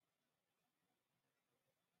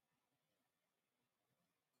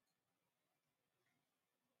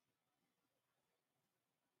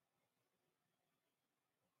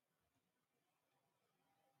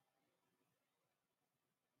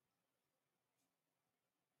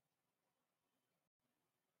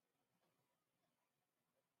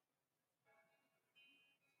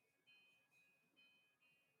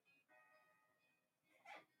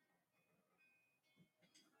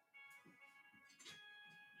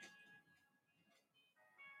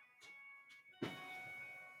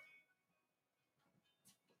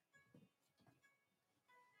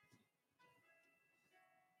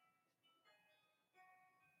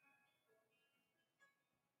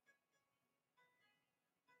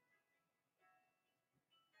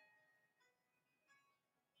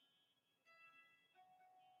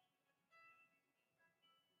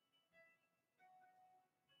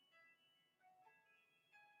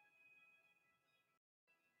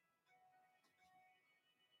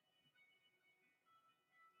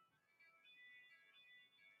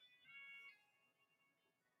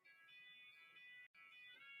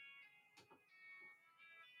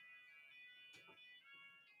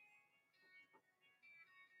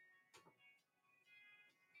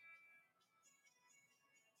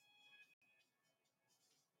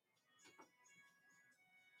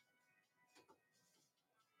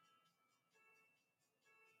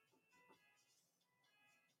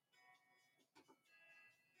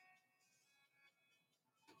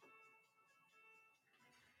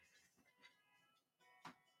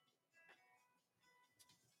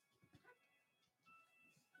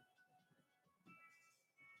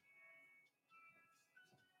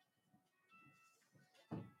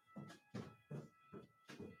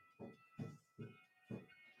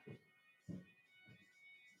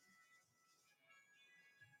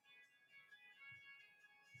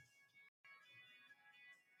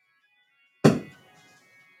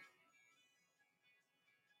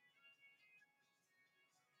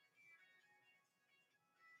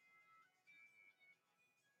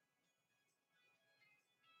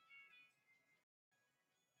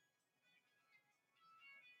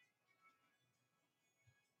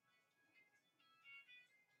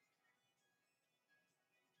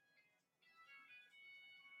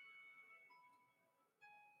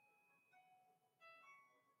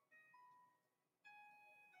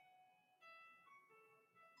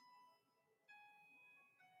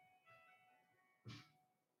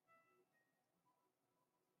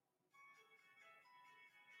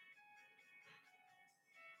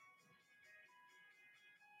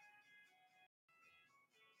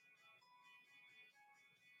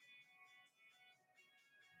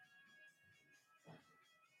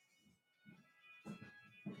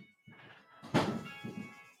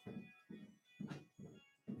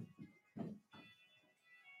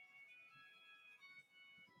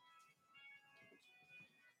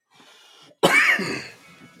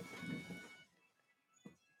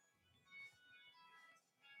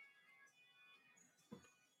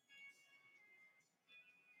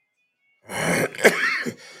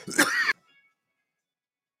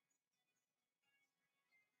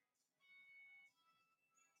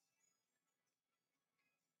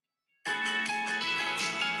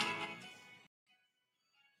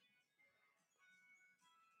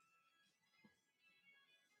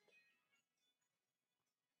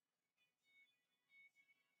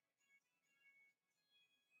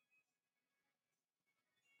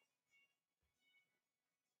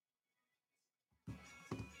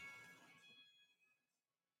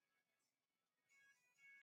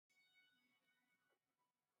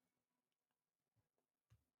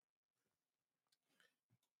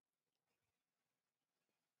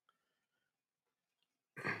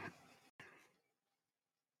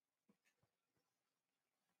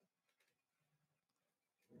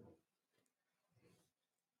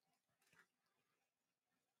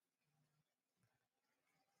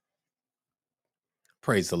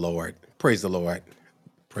Praise the Lord. Praise the Lord.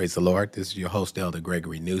 Praise the Lord. This is your host, Elder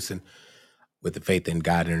Gregory Newsom, with the Faith in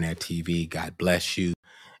God Internet TV. God bless you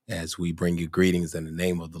as we bring you greetings in the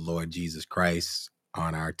name of the Lord Jesus Christ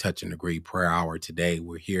on our Touch and Agree prayer hour today.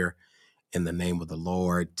 We're here in the name of the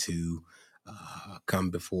Lord to come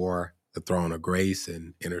before the throne of grace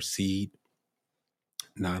and intercede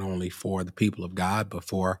not only for the people of God, but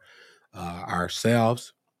for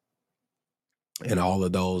ourselves and all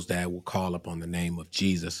of those that will call upon the name of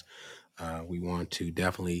Jesus. We want to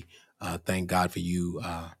definitely thank God for you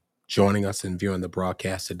joining us and viewing the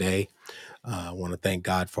broadcast today. I want to thank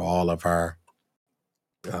God for all of our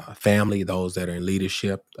family, those that are in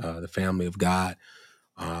leadership, the family of God.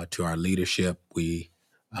 To our leadership, we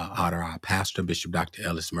honor our pastor, Bishop Dr.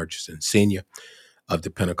 Ellis Murchison, Sr. of the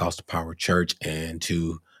Pentecostal Power Church, and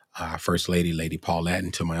to our First Lady, Lady Paulette,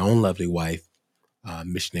 and to my own lovely wife,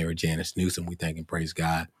 Missionary Janice Newsom. We thank and praise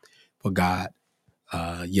God for God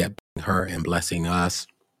yet being her and blessing us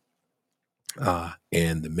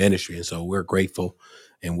in the ministry. And so we're grateful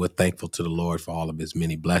and we're thankful to the Lord for all of his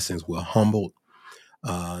many blessings. We're humbled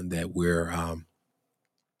that we're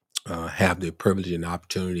have the privilege and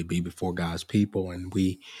opportunity to be before God's people. And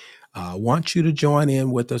we want you to join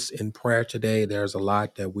in with us in prayer today. There's a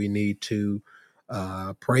lot that we need to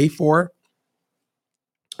pray for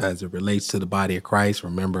as it relates to the body of Christ.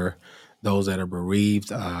 Remember those that are bereaved,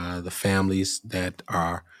 the families that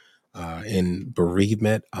are in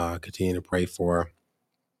bereavement. Continue to pray for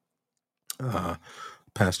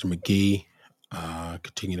Pastor McGee.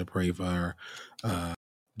 Continue to pray for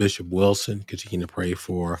Bishop Wilson. Continue to pray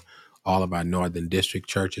for all of our Northern District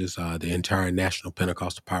churches, the entire National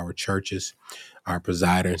Pentecostal Power churches, our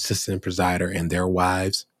presider, assistant presider, and their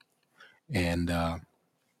wives, and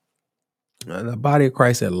the body of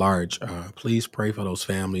Christ at large. Please pray for those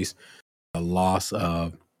families. The loss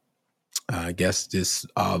of, I guess, this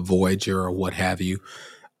Voyager or what have you,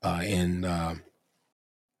 in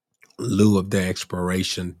lieu of the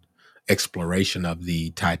exploration of the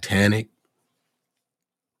Titanic.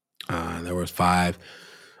 There was 5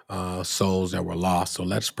 souls that were lost. So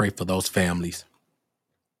let's pray for those families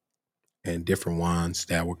and different ones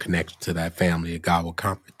that were connected to that family. That God will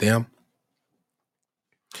comfort them,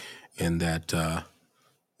 and that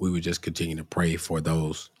we would just continue to pray for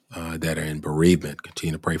those that are in bereavement.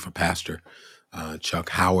 Continue to pray for Pastor Chuck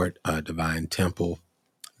Howard, Divine Temple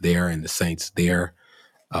there, and the saints there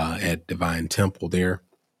at Divine Temple there.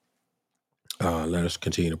 Let us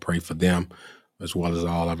continue to pray for them, as well as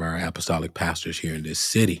all of our apostolic pastors here in this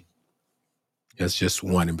city. That's just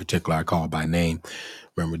one in particular I call by name.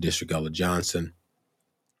 Remember District Elder Johnson,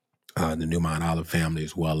 the New Mount Olive family,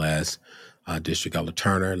 as well as District Elder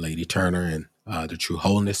Turner, Lady Turner, and the True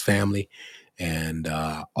Holiness family, and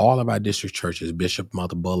all of our district churches, Bishop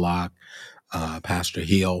Mother Bullock, Pastor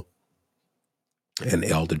Hill, and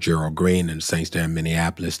Elder Gerald Green, and the saints there in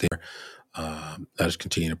Minneapolis there. Let us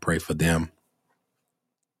continue to pray for them.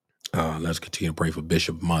 Let's continue to pray for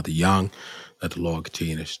Bishop Mother Young. Let the Lord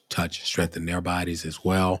continue to touch and strengthen their bodies as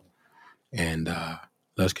well. And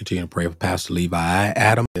let's continue to pray for Pastor Levi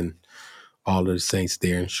Adams and all of the saints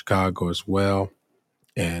there in Chicago as well.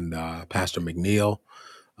 And Pastor McNeil,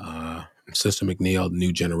 Sister McNeil,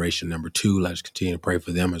 New Generation number 2. Let's continue to pray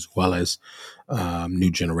for them, as well as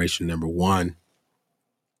New Generation number 1.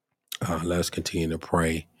 Let's continue to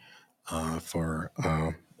pray for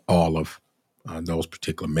all of those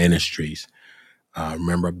particular ministries.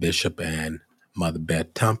 Remember Bishop and Mother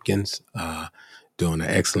Beth Tompkins doing an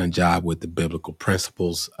excellent job with the biblical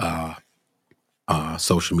principles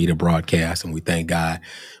social media broadcast, and we thank God.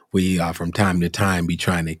 We from time to time be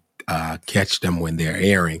trying to catch them when they're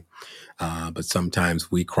airing, but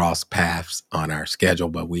sometimes we cross paths on our schedule,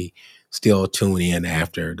 but we still tune in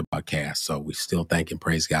after the broadcast. So we still thank and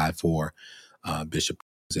praise God for Bishop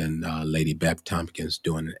and Lady Beth Tompkins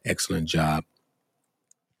doing an excellent job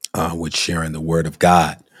with sharing the word of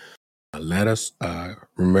God. Let us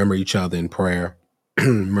remember each other in prayer.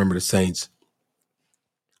 Remember the saints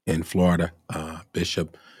in Florida,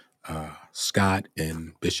 Bishop Scott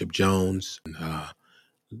and Bishop Jones, and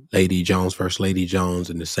Lady Jones, First Lady Jones,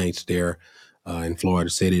 and the saints there in Florida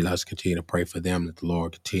City. Let's continue to pray for them, that the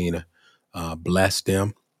Lord continue to bless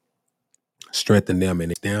them, strengthen them,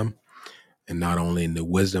 and not only in the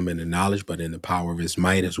wisdom and the knowledge, but in the power of his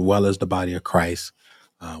might, as well as the body of Christ.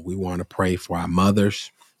 We want to pray for our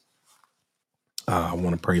mothers. I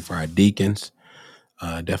want to pray for our deacons.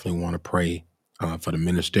 Definitely want to pray for the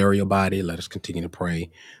ministerial body. Let us continue to pray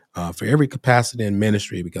for every capacity in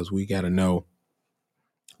ministry, because we got to know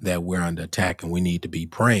that we're under attack and we need to be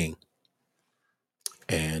praying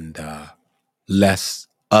and less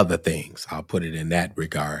other things. I'll put it in that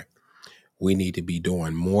regard. We need to be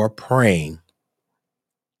doing more praying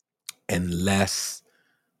and less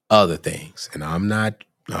other things. And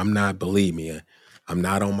believe me, I'm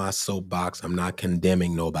not on my soapbox. I'm not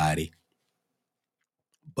condemning nobody.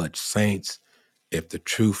 But saints, if the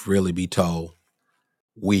truth really be told,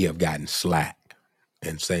 we have gotten slack.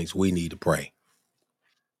 And saints, we need to pray.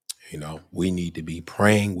 We need to be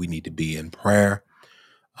praying. We need to be in prayer.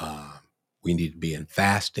 We need to be in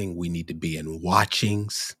fasting. We need to be in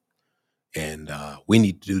watchings. And we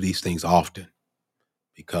need to do these things often,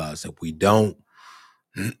 because if we don't,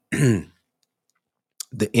 the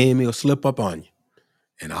enemy will slip up on you.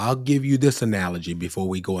 And I'll give you this analogy before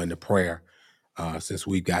we go into prayer, since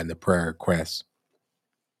we've gotten the prayer requests.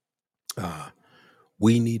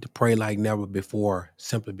 We need to pray like never before,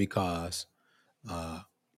 simply because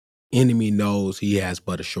enemy knows he has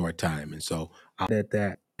but a short time. And so I'll add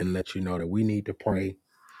that and let you know that we need to pray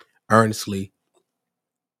earnestly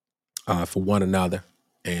for one another.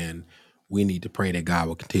 And we need to pray that God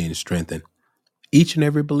will continue to strengthen each and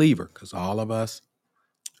every believer, because all of us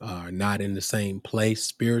are not in the same place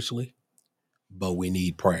spiritually, but we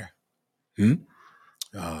need prayer.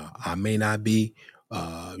 I may not be,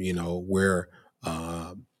 where,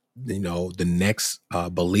 the next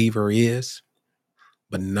believer is,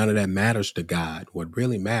 but none of that matters to God. What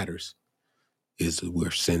really matters is that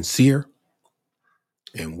we're sincere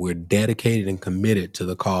and we're dedicated and committed to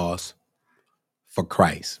the cause for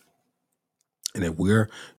Christ. And if we're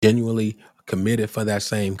genuinely committed for that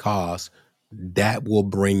same cause, that will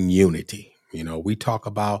bring unity. We talk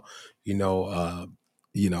about,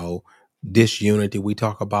 disunity. We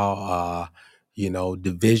talk about,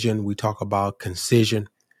 division. We talk about concision.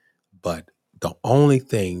 But the only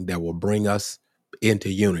thing that will bring us into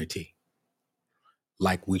unity,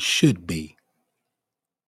 like we should be,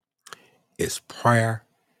 is prayer,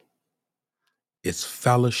 it's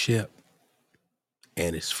fellowship,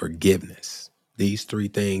 and it's forgiveness. These three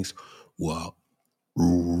things will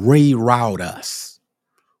reroute us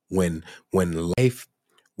when life,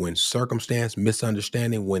 when circumstance,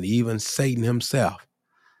 misunderstanding, when even Satan himself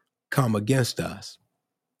come against us.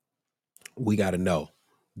 We got to know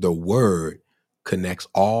the word connects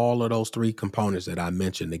all of those three components that I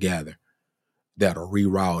mentioned together, that'll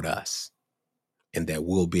reroute us, and that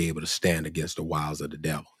we'll be able to stand against the wiles of the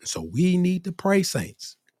devil. And so we need to pray,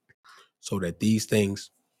 saints, so that these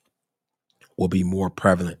things will be more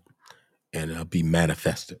prevalent and be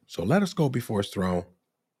manifested. So let us go before his throne.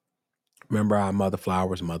 Remember our Mother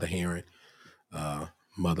Flowers, Mother Heron,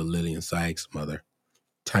 Mother Lillian Sykes, Mother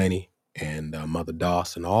Tiny, and Mother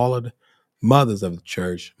Dawson, all of the mothers of the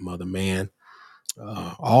church, Mother Mann,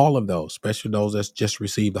 all of those, especially those that just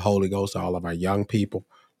received the Holy Ghost, all of our young people.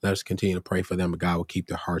 Let us continue to pray for them, and God will keep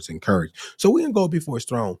their hearts encouraged. So we can go before his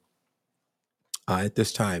throne at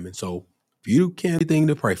this time. And so if you can't anything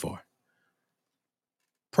to pray for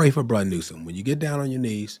Brother Newsom. When you get down on your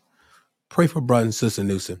knees, pray for Brother and Sister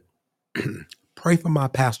Newsom. Pray for my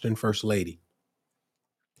pastor and first lady,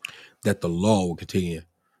 that the Lord will continue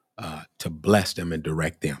to bless them and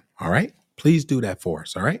direct them. All right? Please do that for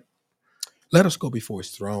us. All right? Let us go before his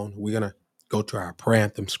throne. We're going to go to our prayer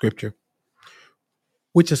anthem scripture,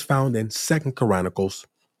 which is found in 2 Chronicles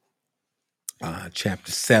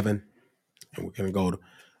chapter 7. And we're going to go to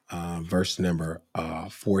verse number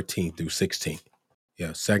 14 through 16.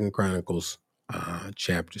 Yeah, 2 Chronicles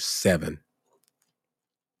chapter 7.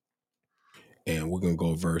 And we're going to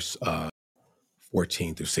go verse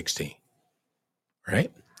 14 through 16. All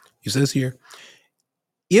right? He says here,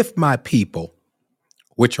 if my people,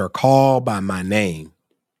 which are called by my name,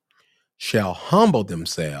 shall humble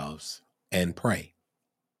themselves and pray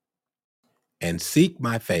and seek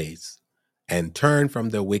my face and turn from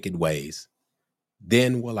their wicked ways,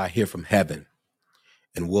 then will I hear from heaven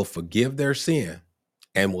and will forgive their sin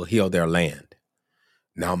and will heal their land.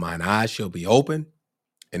 Now mine eyes shall be open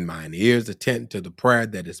and mine ears attend to the prayer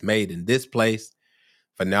that is made in this place.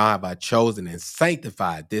 For now have I chosen and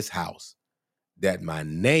sanctified this house, that my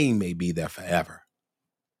name may be there forever.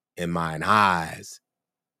 And mine eyes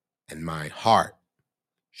and mine heart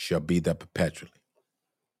shall be there perpetually.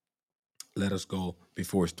 Let us go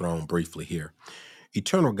before his throne briefly here.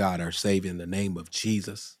 Eternal God, our Savior, in the name of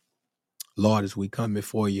Jesus, Lord, as we come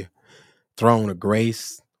before you, throne of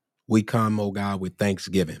grace, we come, oh God, with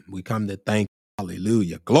thanksgiving. We come to thank you.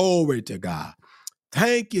 Hallelujah. Glory to God.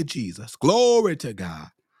 Thank you, Jesus. Glory to God.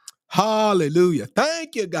 Hallelujah.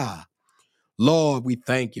 Thank you, God. Lord, we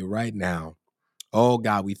thank you right now. Oh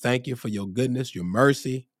God, we thank you for your goodness, your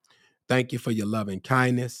mercy. Thank you for your loving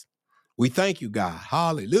kindness. We thank you, God.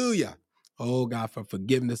 Hallelujah. Oh God, for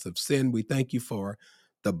forgiveness of sin. We thank you for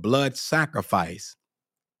the blood sacrifice,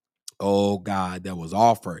 oh God, that was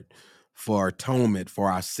offered for atonement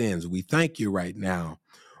for our sins. We thank you right now,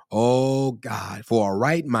 oh God, for a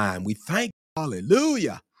right mind. We thank you.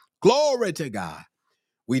 Hallelujah. Glory to God.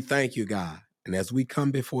 We thank you, God. And as we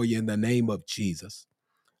come before you in the name of Jesus,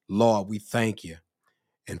 Lord, we thank you.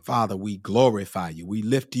 And Father, we glorify you. We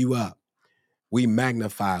lift you up. We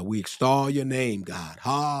magnify, we extol your name, God.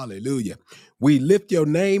 Hallelujah. We lift your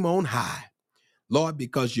name on high, Lord,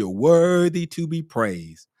 because you're worthy to be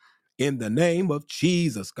praised. In the name of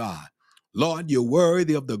Jesus, God. Lord, you're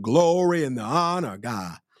worthy of the glory and the honor,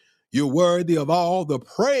 God. You're worthy of all the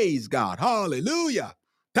praise, God. Hallelujah.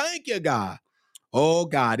 Thank you, God. Oh,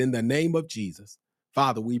 God, in the name of Jesus.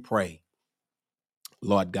 Father, we pray,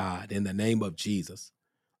 Lord God, in the name of Jesus,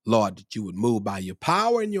 Lord, that you would move by your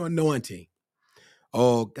power and your anointing,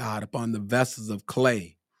 oh, God, upon the vessels of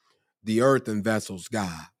clay, the earthen vessels,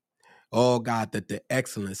 God. Oh, God, that the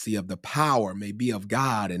excellency of the power may be of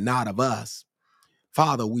God and not of us.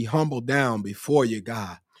 Father, we humble down before you,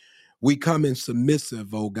 God. We come in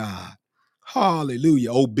submissive, oh God.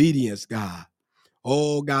 Hallelujah. Obedience, God.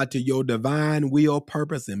 Oh God, to your divine will,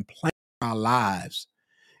 purpose, and plan for our lives.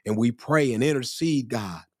 And we pray and intercede,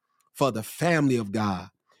 God, for the family of God.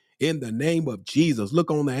 In the name of Jesus, look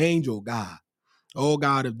on the angel, God. Oh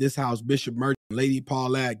God, of this house, Bishop Merchant, Lady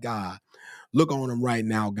Paulette, God. Look on them right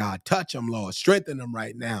now, God. Touch them, Lord. Strengthen them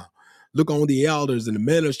right now. Look on the elders and the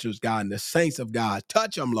ministers, God, and the saints of God.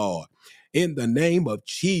 Touch them, Lord. In the name of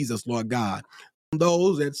Jesus, Lord God.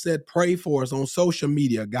 Those that said pray for us on social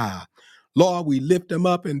media, God. Lord, we lift them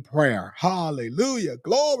up in prayer. Hallelujah.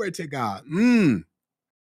 Glory to God. In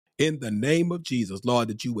the name of Jesus, Lord,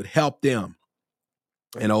 that you would help them.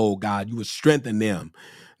 And oh God, you would strengthen them,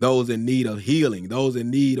 those in need of healing, those in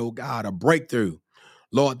need, oh God, a breakthrough.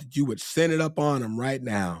 Lord, that you would send it up on them right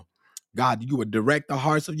now. God, you would direct the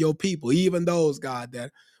hearts of your people, even those, God,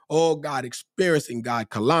 that, oh God, experiencing, God,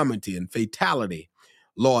 calamity and fatality.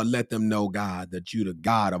 Lord, let them know, God, that you the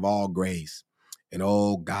God of all grace. And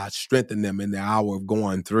oh God, strengthen them in the hour of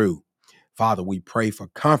going through. Father, we pray for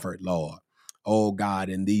comfort, Lord. Oh God,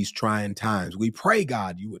 in these trying times, we pray,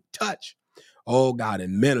 God, you would touch, oh God,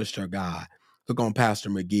 and minister, God. Look on Pastor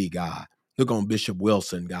McGee, God. Look on Bishop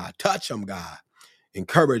Wilson, God. Touch them, God.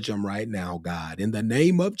 Encourage them right now, God, in the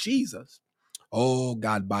name of Jesus. Oh,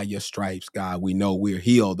 God, by your stripes, God, we know we're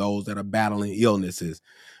healed, those that are battling illnesses.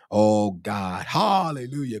 Oh, God,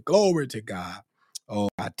 hallelujah. Glory to God. Oh,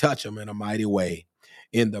 God, touch them in a mighty way.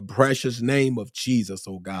 In the precious name of Jesus,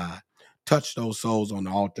 oh, God. Touch those souls on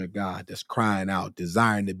the altar, God, that's crying out,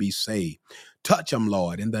 desiring to be saved. Touch them,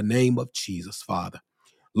 Lord, in the name of Jesus, Father.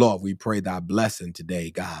 Lord, we pray thy blessing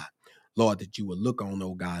today, God. Lord, that you will look on,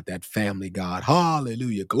 oh God, that family, God.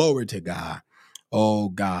 Hallelujah. Glory to God. Oh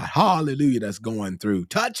God. Hallelujah. That's going through.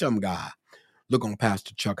 Touch them, God. Look on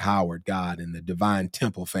Pastor Chuck Howard, God, and the Divine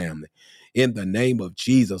Temple family. In the name of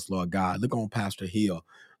Jesus, Lord God. Look on Pastor Hill.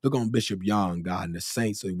 Look on Bishop Young, God, and the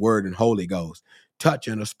saints of Word and Holy Ghost. Touch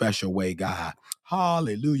in a special way, God.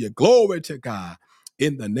 Hallelujah. Glory to God.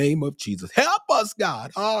 In the name of Jesus. Help us,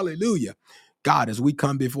 God. Hallelujah. God, as we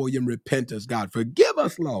come before you in repentance, God, forgive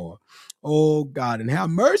us, Lord. Oh, God, and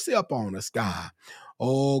have mercy upon us, God.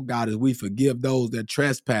 Oh, God, as we forgive those that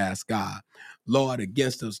trespass, God. Lord,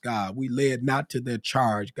 against us, God. We lay it not to their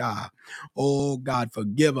charge, God. Oh, God,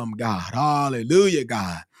 forgive them, God. Hallelujah,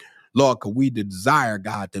 God. Lord, could we desire,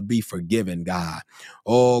 God, to be forgiven, God.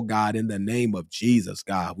 Oh, God, in the name of Jesus,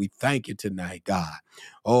 God, we thank you tonight, God.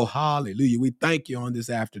 Oh, hallelujah. We thank you on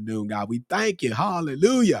this afternoon, God. We thank you,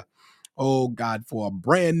 hallelujah. Oh, God, for a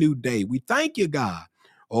brand new day. We thank you, God.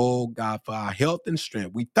 Oh, God, for our health and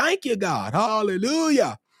strength. We thank you, God.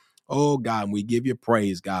 Hallelujah. Oh, God, and we give you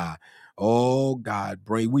praise, God. Oh, God,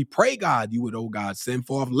 we pray, God, you would, oh, God, send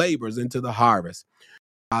forth laborers into the harvest.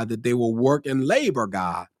 God, that they will work and labor,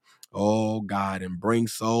 God. Oh, God, and bring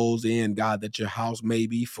souls in, God, that your house may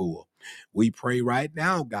be full. We pray right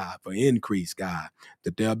now, God, for increase, God,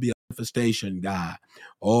 that there'll be a manifestation, God.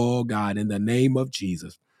 Oh, God, in the name of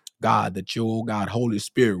Jesus, God, that your, oh, God, Holy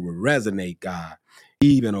Spirit will resonate, God,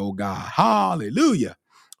 even, oh, God, hallelujah.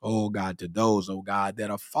 Oh, God, to those, oh, God, that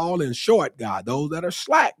are falling short, God, those that are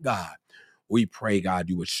slack, God. We pray, God,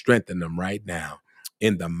 you would strengthen them right now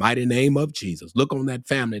in the mighty name of Jesus. Look on that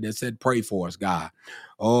family that said, pray for us, God.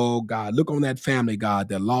 Oh, God, look on that family, God,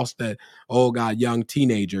 that lost that, oh, God, young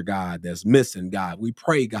teenager, God, that's missing, God. We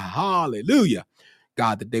pray, God, hallelujah,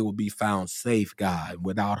 God, that they will be found safe, God,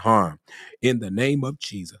 without harm. In the name of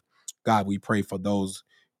Jesus, God, we pray for those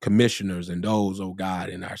commissioners and those, oh, God,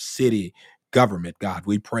 in our city government, God.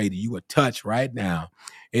 We pray that you would touch right now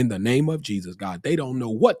in the name of Jesus, God. They don't know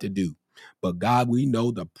what to do. But God, we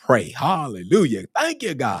know to pray. Hallelujah. Thank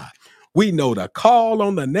you, God. We know to call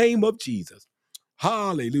on the name of Jesus.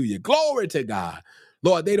 Hallelujah. Glory to God.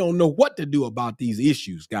 Lord, they don't know what to do about these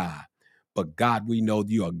issues, God. But God, we know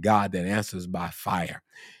you are God that answers by fire.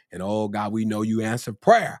 And oh, God, we know you answer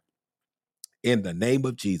prayer in the name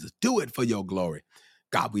of Jesus. Do it for your glory.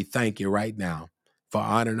 God, we thank you right now for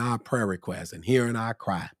honoring our prayer requests and hearing our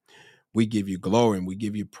cry. We give you glory and we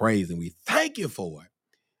give you praise and we thank you for it.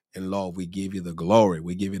 And Lord, we give you the glory.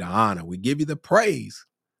 We give you the honor. We give you the praise.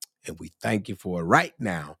 And we thank you for it right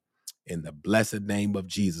now in the blessed name of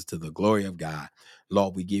Jesus to the glory of God.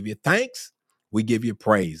 Lord, we give you thanks. We give you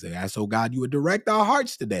praise. And I ask, oh God, you would direct our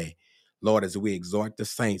hearts today. Lord, as we exhort the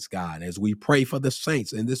saints, God, as we pray for the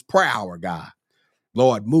saints in this prayer hour, God.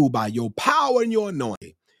 Lord, move by your power and your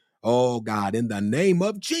anointing. Oh God, in the name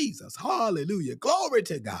of Jesus. Hallelujah. Glory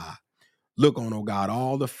to God. Look on, oh God,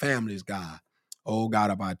 all the families, God, oh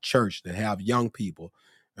God, of our church that have young people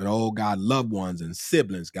and, oh God, loved ones and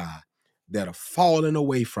siblings, God, that are falling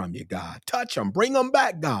away from you, God. Touch them, bring them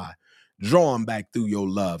back, God. Draw them back through your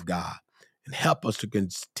love, God, and help us to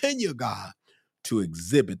continue, God, to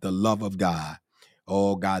exhibit the love of God,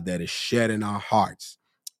 oh God, that is shed in our hearts,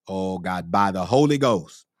 oh God, by the Holy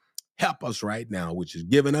Ghost. Help us right now, which is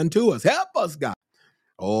given unto us. Help us, God,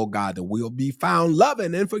 oh God, that we'll be found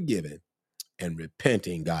loving and forgiving and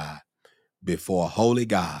repenting, God, before a holy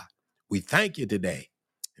God. We thank you today.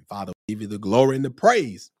 And Father, we give you the glory and the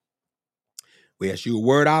praise. We ask you to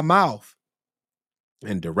word our mouth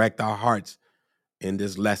and direct our hearts in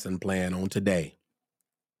this lesson plan on today.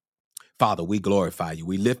 Father, we glorify you.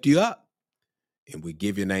 We lift you up and we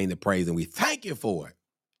give your name the praise and we thank you for it.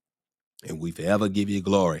 And we forever give you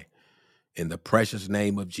glory in the precious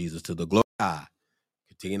name of Jesus to the glory of God.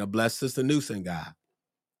 Continue to bless Sister Newsom, God.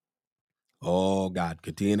 Oh, God,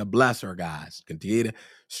 continue to bless her, guys. Continue to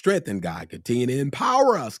strengthen, God. Continue to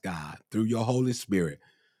empower us, God, through your Holy Spirit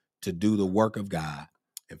to do the work of God.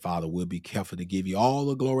 And Father, we'll be careful to give you all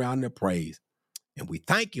the glory, honor, and praise. And we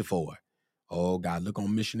thank you for it. Oh, God, look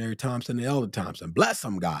on Missionary Thompson and Elder Thompson. Bless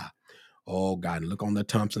them, God. Oh, God, and look on the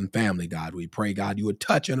Thompson family, God. We pray, God, you would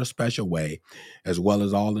touch in a special way, as well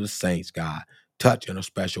as all of the saints, God. Touch in a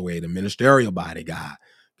special way, the ministerial body, God.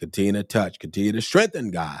 Continue to touch, continue to strengthen,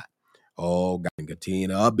 God. Oh, God, and continue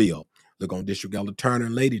to upbuild. Look on District Elder Turner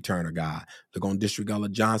and Lady Turner, God. Look on District Elder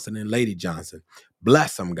Johnson and Lady Johnson.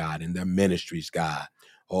 Bless them, God, in their ministries, God.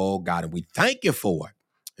 Oh, God, and we thank you for it.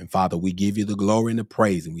 And Father, we give you the glory and the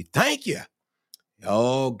praise, and we thank you.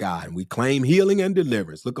 Oh, God, and we claim healing and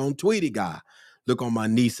deliverance. Look on Tweety, God. Look on my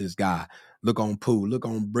nieces, God. Look on Pooh. Look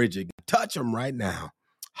on Bridget. Touch them right now.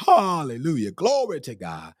 Hallelujah. Glory to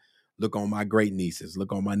God. Look on my great nieces.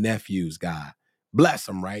 Look on my nephews, God. Bless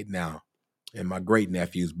them right now. And my great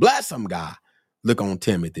nephews, bless them, God. Look on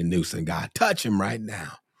Timothy Newsom, God. Touch him right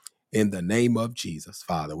now. In the name of Jesus,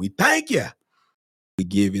 Father, we thank you. We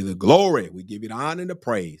give you the glory. We give you the honor and the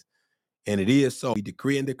praise. And it is so. We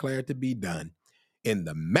decree and declare it to be done in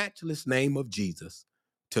the matchless name of Jesus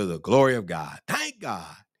to the glory of God. Thank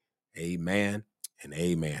God. Amen and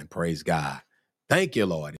amen. Praise God. Thank you,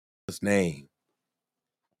 Lord. In Jesus' name.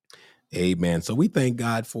 Amen. So we thank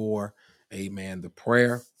God for, amen, the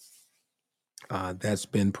prayer that's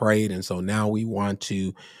been prayed. And so now we want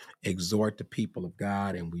to exhort the people of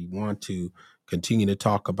God and we want to continue to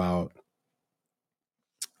talk about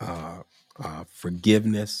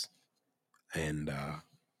forgiveness and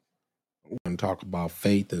we want to talk about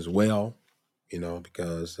faith as well,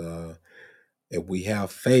 because if we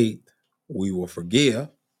have faith, we will forgive.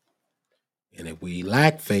 And if we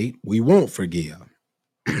lack faith, we won't forgive.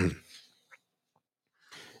 And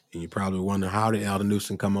you probably wonder, how did Elder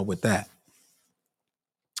Newsom come up with that?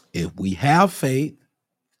 If we have faith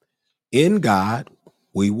in God,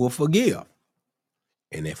 we will forgive.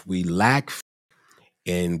 And if we lack faith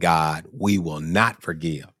in God, we will not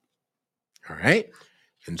forgive. All right?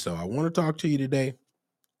 And so I want to talk to you today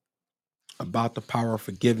about the power of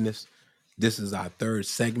forgiveness. This is our third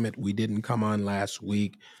segment. We didn't come on last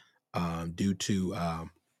week due to a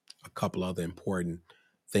couple other important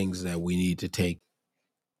things that we need to take.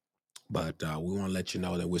 But we want to let you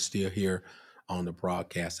know that we're still here on the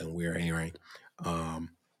broadcast and we're airing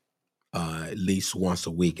at least once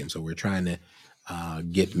a week. And so we're trying to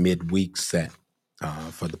get midweek set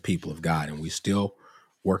for the people of God. And we're still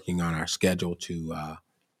working on our schedule to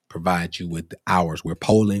provide you with the hours. We're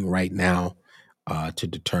polling right now to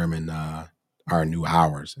determine our new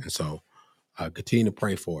hours. And so continue to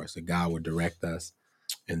pray for us that God would direct us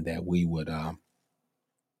and that we would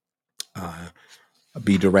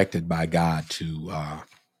be directed by God to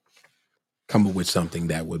come up with something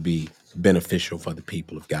that would be beneficial for the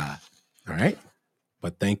people of God. All right.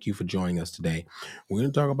 But thank you for joining us today. We're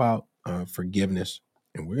going to talk about forgiveness,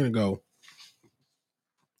 and we're going to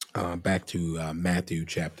go back to Matthew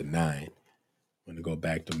chapter 9. I'm going to go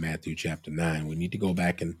back to Matthew chapter 9. We need to go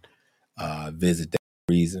back and visit that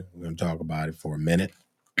reason. We're going to talk about it for a minute.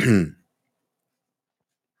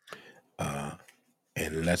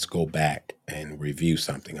 And let's go back and review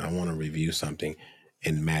something. I want to review something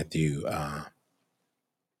in Matthew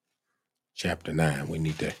chapter 9. We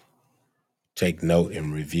need to take note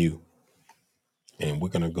and review. And we're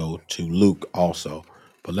going to go to Luke also.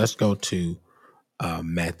 But let's go to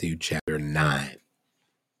Matthew chapter 9.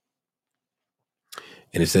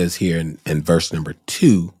 And it says here in verse number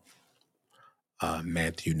 2,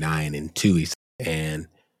 Matthew 9 and 2, he said, and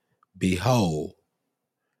behold,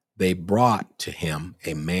 they brought to him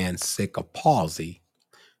a man sick of palsy,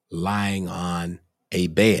 lying on a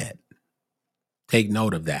bed. Take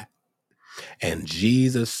note of that. And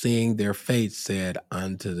Jesus, seeing their faith, said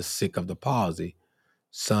unto the sick of the palsy,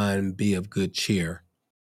 Son, be of good cheer,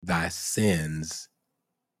 thy sins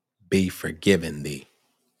be forgiven thee.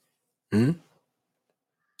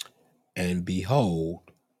 And behold,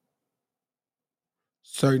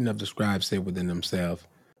 certain of the scribes said within themselves,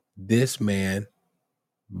 this man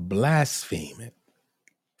blasphemeth.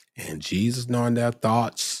 And Jesus, knowing their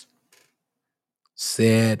thoughts,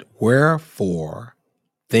 said, wherefore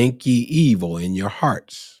think ye evil in your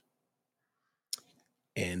hearts?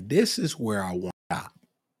 And this is where I want to stop.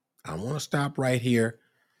 I want to stop right here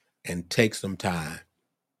and take some time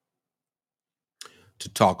to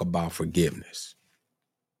talk about forgiveness.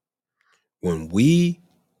 When we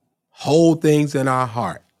hold things in our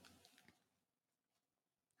heart,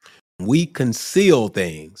 we conceal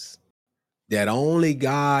things that only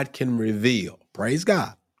God can reveal. Praise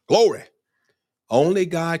God. Glory. Only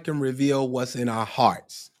God can reveal what's in our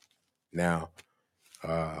hearts. Now,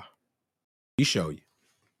 let me show you.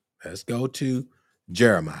 Let's go to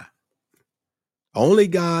Jeremiah. Only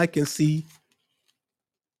God can see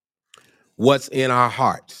what's in our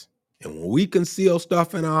hearts. And when we conceal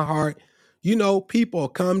stuff in our heart, you know, people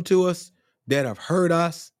come to us that have hurt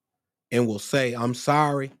us and will say, I'm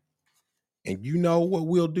sorry. And you know what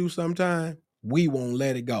we'll do sometime? We won't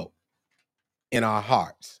let it go in our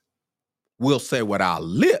hearts. We'll say with our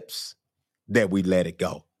lips that we let it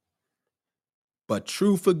go. But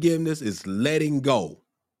true forgiveness is letting go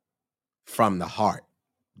from the heart,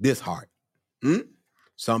 this heart.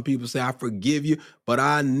 Some people say, I forgive you, but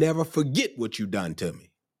I never forget what you done to me.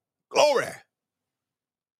 Glory.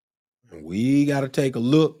 And we got to take a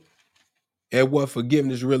look at what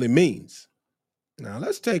forgiveness really means. Now,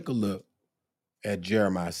 let's take a look at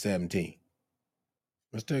Jeremiah 17.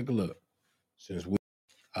 Let's take a look, since we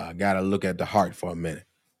got to look at the heart for a minute.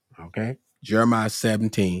 Okay? Jeremiah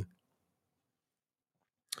 17.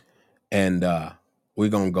 And we're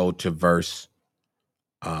going to go to verse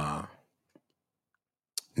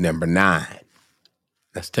number 9.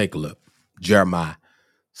 Let's take a look. Jeremiah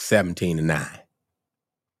 17 and 9.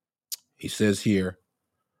 He says here,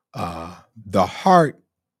 the heart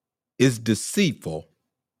is deceitful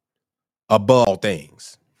above all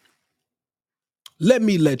things. Let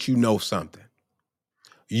me let you know something.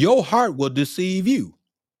 Your heart will deceive you.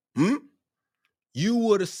 You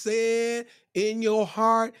would have said in your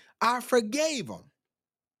heart, I forgave them.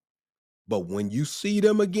 But when you see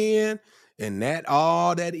them again, and that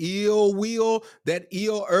ill will, that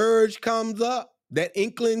ill urge comes up, that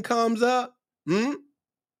inkling comes up,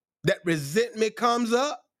 that resentment comes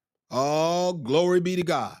up, oh, glory be to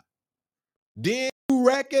God. Then you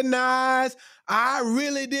recognize I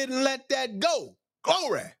really didn't let that go.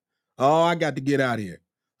 Glory. Oh, I got to get out of here.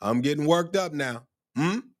 I'm getting worked up now.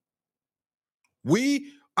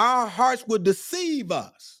 Our hearts would deceive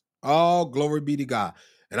us. Oh, glory be to God.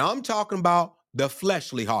 And I'm talking about the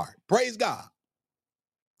fleshly heart. Praise God.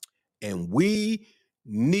 And we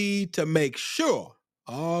need to make sure,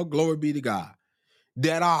 oh, glory be to God,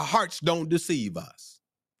 that our hearts don't deceive us.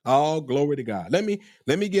 Oh, glory to God. Let me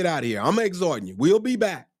get out of here. I'm exhorting you. We'll be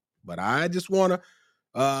back. But I just want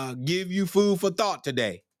to give you food for thought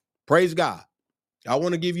today. Praise God. I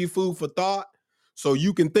want to give you food for thought so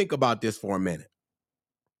you can think about this for a minute.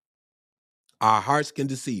 Our hearts can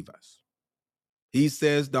deceive us. He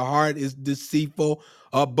says the heart is deceitful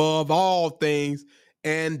above all things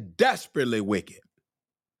and desperately wicked.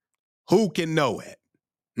 Who can know it?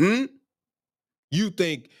 You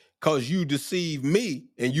think because you deceive me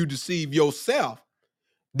and you deceive yourself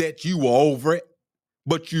that you were over it,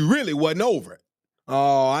 but you really wasn't over it.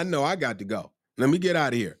 Oh, I know I got to go. Let me get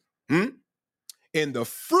out of here. And the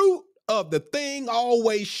fruit of the thing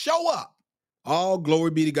always show up. All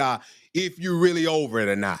glory be to God if you're really over it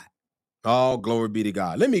or not. Oh, glory be to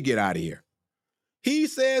God. Let me get out of here. He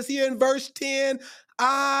says here in verse 10,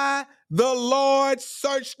 I, the Lord,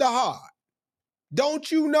 search the heart.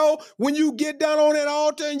 Don't you know when you get down on that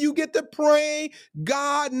altar and you get to praying,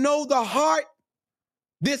 God know the heart?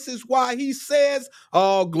 This is why he says,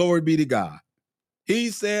 oh, glory be to God.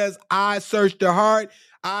 He says, I searched the heart.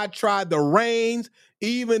 I tried the reins,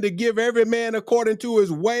 even to give every man according to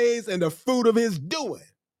his ways and the fruit of his doing.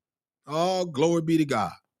 Oh, glory be to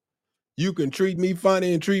God. You can treat me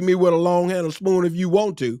funny and treat me with a long-handled spoon if you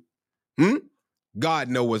want to. God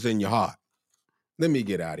knows what's in your heart. Let me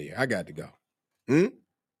get out of here. I got to go.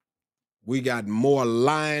 We got more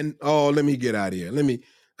lying. Oh, let me get out of here.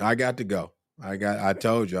 I got to go. I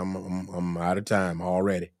told you I'm out of time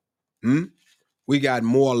already. We got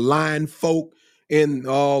more lying folk in,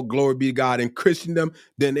 oh, glory be to God, in Christendom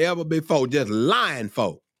than ever before. Just lying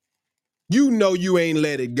folk. You know you ain't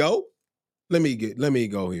let it go. Let me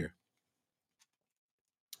go here.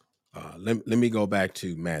 Let me go back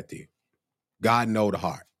to Matthew. God know the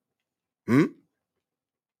heart.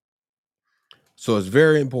 So it's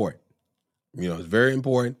very important. It's very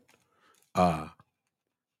important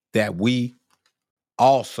that we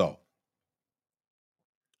also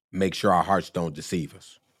make sure our hearts don't deceive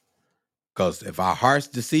us. Because if our hearts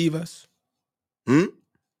deceive us,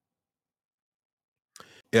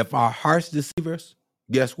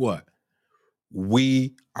 guess what?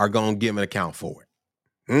 We are going to give an account for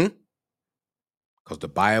it. Because the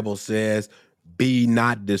Bible says, be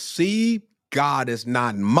not deceived. God is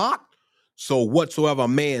not mocked. So whatsoever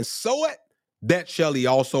man soweth, that shall he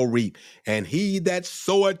also reap. And he that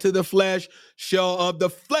soweth to the flesh shall of the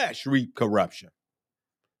flesh reap corruption.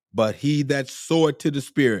 But he that soweth to the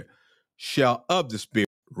Spirit shall of the Spirit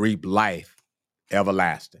reap life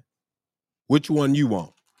everlasting. Which one you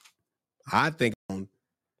want? I think on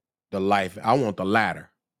the life. I want the latter.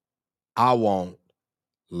 I want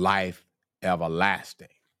life everlasting.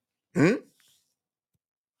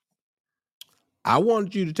 I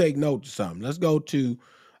want you to take note of something. Let's go to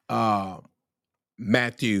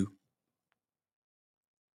Matthew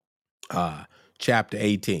chapter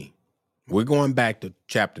 18. We're going back to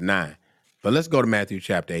chapter 9, but let's go to Matthew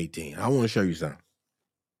chapter 18. I want to show you something.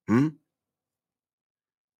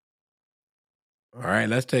 All right,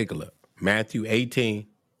 let's take a look. Matthew 18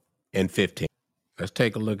 and 15. Let's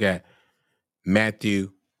take a look at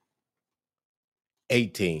Matthew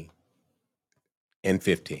 18 and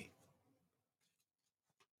 15.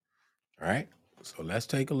 All right, so let's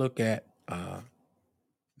take a look at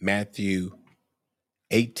Matthew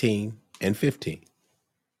 18 and 15. It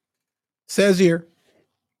says here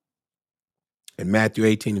in Matthew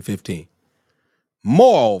 18 and 15,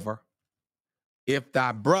 moreover, if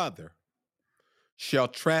thy brother shall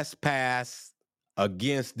trespass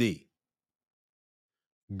against thee,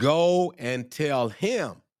 go and tell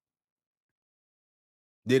him.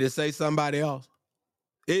 Did it say somebody else?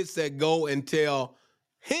 It said go and tell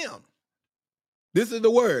him. This is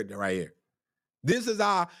the word right here. This is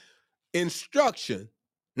our instruction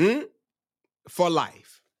for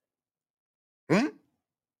life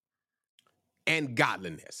and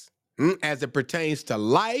godliness. As it pertains to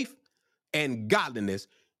life and godliness,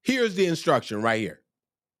 here's the instruction right here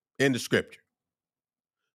in the scripture.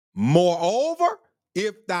 Moreover,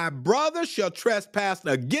 if thy brother shall trespass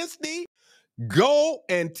against thee, go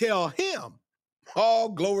and tell him. Oh,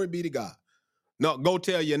 glory be to God. No, go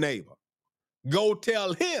tell your neighbor. Go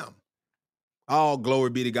tell him. Oh,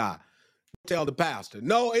 glory be to God. Tell the pastor.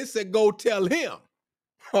 No, it said go tell him.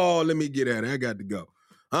 Oh, let me get at it. I got to go.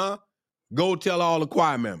 Go tell all the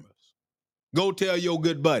choir members. Go tell your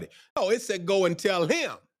good buddy. No, it said go and tell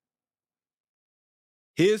him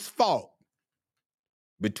his fault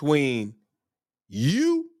between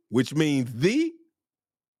you, which means thee,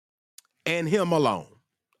 and him alone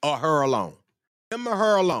or her alone. Him or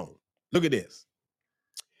her alone. Look at this.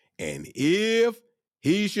 And if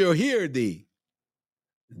he shall hear thee,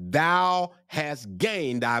 thou hast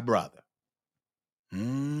gained thy brother.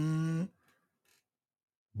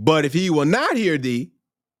 But if he will not hear thee,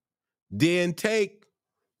 then take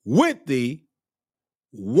with thee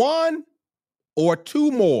one or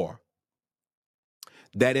two more,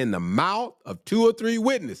 that in the mouth of two or three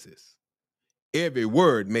witnesses every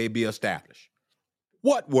word may be established.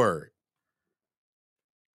 What word?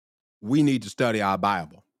 We need to study our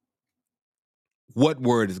Bible. What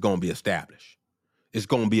word is going to be established? It's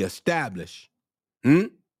going to be established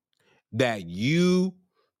that you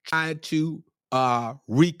try to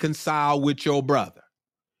reconcile with your brother.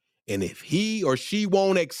 And if he or she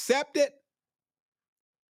won't accept it,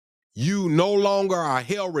 you no longer are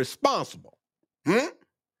held responsible.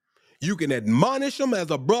 You can admonish them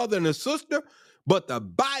as a brother and a sister, but the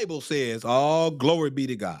Bible says, "Oh, glory be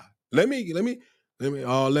to God." Let me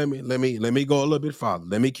go a little bit farther.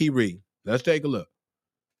 Let me keep reading. Let's take a look.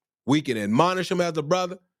 We can admonish him as a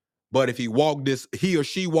brother, but if he or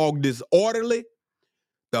she walk disorderly,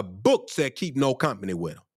 the book said keep no company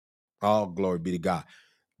with him. Oh, glory be to God.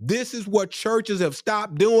 This is what churches have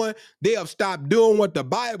stopped doing. They have stopped doing what the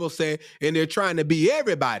Bible said, and they're trying to be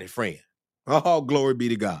everybody's friend. Oh, glory be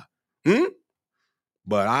to God.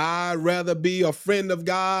 But I'd rather be a friend of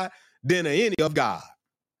God than an enemy of God.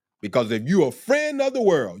 Because if you're a friend of the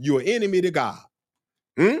world, you're an enemy to God.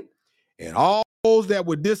 And all those that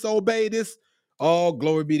would disobey this, oh,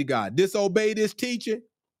 glory be to God, disobey this teaching,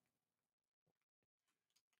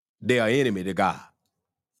 they are enemy to God.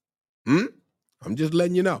 I'm just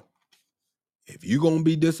letting you know. If you're going to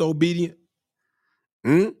be disobedient,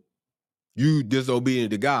 you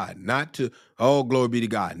disobedient to God, not to, oh, glory be to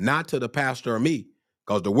God, not to the pastor or me,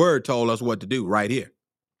 because the word told us what to do right here.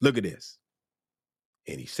 Look at this.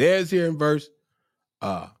 And he says here in verse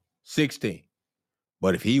 16,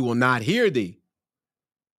 but if he will not hear thee,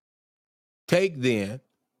 if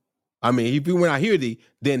he will not hear thee,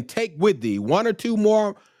 then take with thee one or two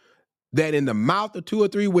more, that in the mouth of 2 or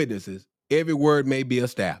 3 witnesses, every word may be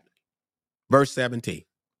established. Verse 17,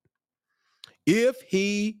 if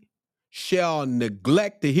he shall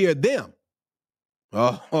neglect to hear them,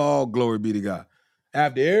 oh, glory be to God.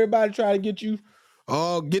 After everybody try to get you,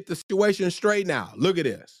 get the situation straight now. Look at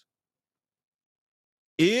this.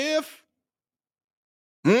 If,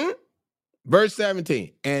 verse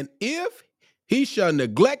 17, and if he shall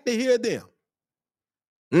neglect to hear them,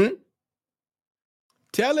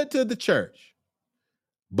 tell it to the church.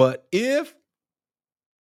 But if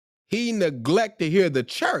he neglect to hear the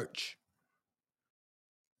church,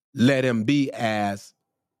 let him be as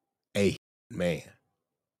a man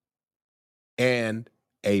and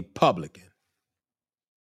a publican.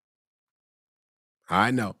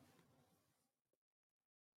 I know.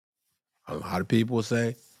 A lot of people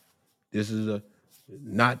say this is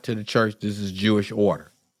not to the church, this is Jewish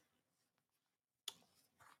order.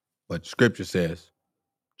 But scripture says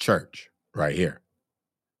church right here.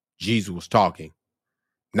 Jesus was talking,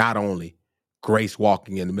 not only grace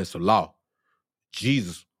walking in the midst of law,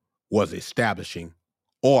 Jesus was establishing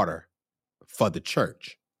order for the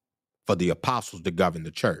church, for the apostles to govern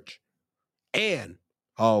the church. And,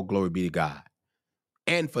 all glory be to God,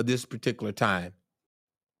 and for this particular time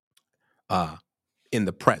in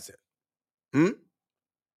the present. And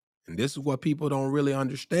this is what people don't really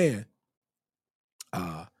understand.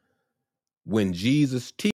 When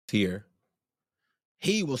Jesus teaches here,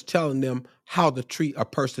 he was telling them how to treat a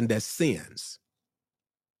person that sins.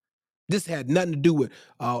 This had nothing to do with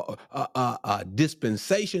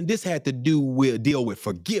dispensation. This had to deal with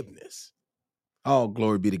forgiveness. Oh,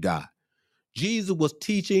 glory be to God. Jesus was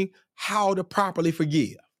teaching how to properly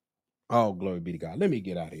forgive. Oh, glory be to God. Let me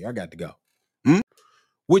get out of here. I got to go.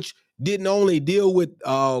 Which didn't only deal with,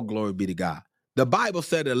 oh, glory be to God. The Bible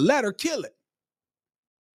said the letter kill it,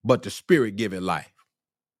 but the spirit give it life.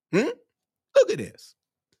 Look at this.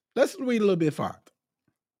 Let's read a little bit farther.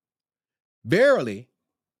 Verily,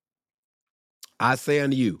 I say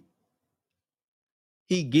unto you,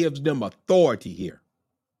 he gives them authority here.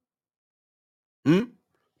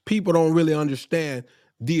 People don't really understand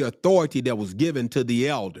the authority that was given to the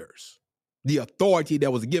elders, the authority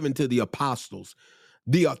that was given to the apostles,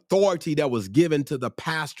 the authority that was given to the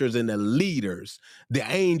pastors and the leaders, the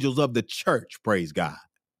angels of the church, praise God.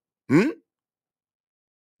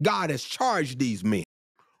 God has charged these men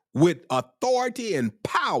with authority and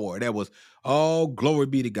power that was, oh, glory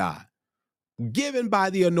be to God, given by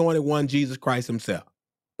the anointed one, Jesus Christ himself.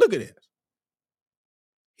 Look at this.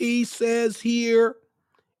 He says here,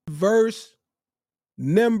 verse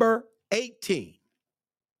number 18.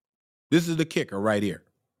 This is the kicker right here.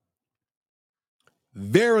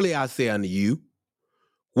 Verily I say unto you,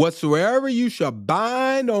 whatsoever you shall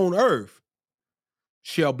bind on earth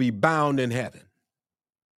shall be bound in heaven.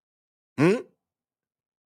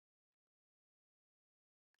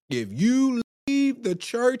 If you leave the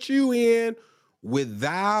church you in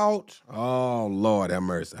without, oh, Lord have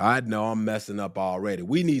mercy. I know I'm messing up already.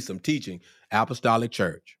 We need some teaching, apostolic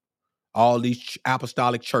church. All these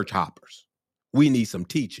apostolic church hoppers. We need some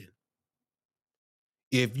teaching.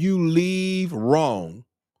 If you leave wrong,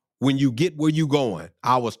 when you get where you going,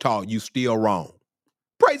 I was taught you still wrong.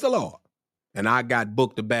 Praise the Lord. And I got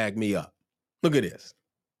book to back me up. Look at this.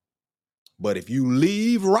 But if you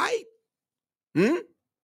leave right,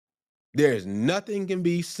 there's nothing can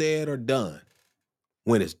be said or done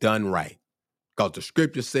when it's done right. Because the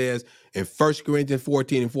scripture says in 1 Corinthians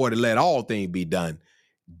 14:40, let all things be done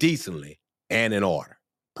decently and in order.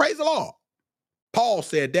 Praise the Lord. Paul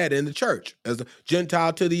said that in the church as a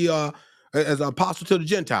Gentile to the as an apostle to the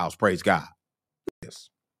Gentiles. Praise God. Yes.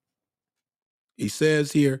 He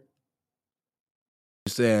says here,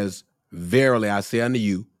 he says, verily I say unto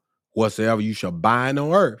you, whatsoever you shall bind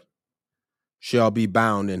on earth shall be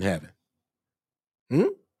bound in heaven.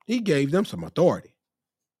 He gave them some authority.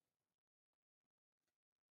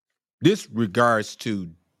 This regards to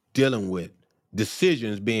dealing with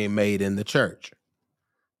decisions being made in the church.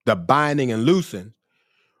 The binding and loosing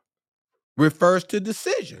refers to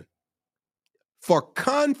decision for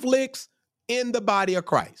conflicts in the body of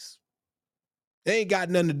Christ. It ain't got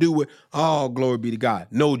nothing to do with, oh, glory be to God,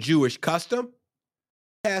 no Jewish custom.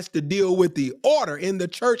 It has to deal with the order in the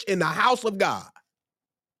church, in the house of God.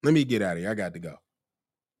 Let me get out of here. I got to go.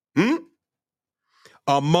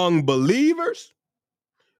 Among believers,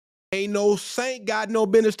 ain't no saint got no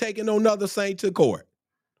business taking no another saint to court.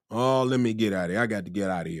 Oh, let me get out of here. I got to get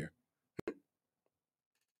out of here.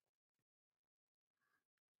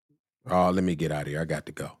 Oh, let me get out of here. I got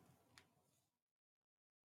to go.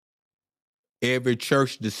 Every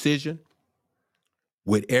church decision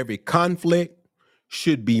with every conflict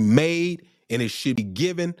should be made, and it should be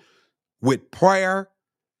given with prayer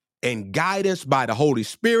and guidance by the Holy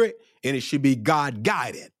Spirit, and it should be God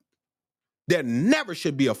guided. There never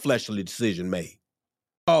should be a fleshly decision made.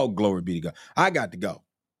 Oh, glory be to God. I got to go.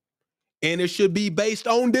 And it should be based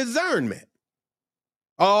on discernment.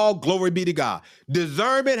 Oh, glory be to God.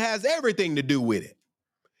 Discernment has everything to do with it.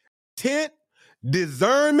 Intent,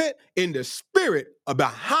 discernment in the spirit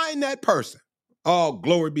behind that person. Oh,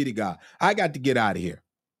 glory be to God. I got to get out of here.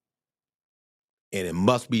 And it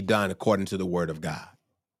must be done according to the word of God.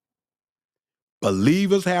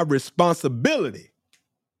 Believers have responsibility,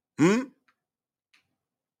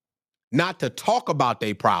 not to talk about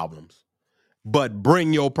their problems, but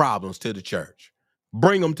bring your problems to the church.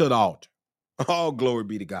 Bring them to the altar. Oh, glory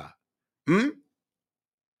be to God.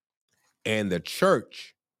 And the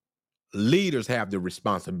church leaders have the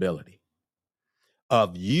responsibility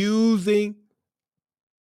of using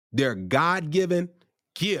their God-given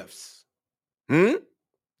gifts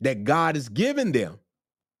that God has given them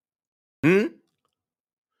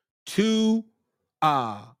to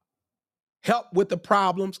help with the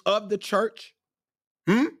problems of the church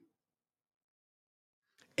and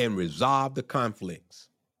resolve the conflicts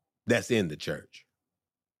that's in the church.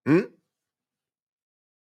 And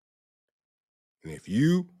if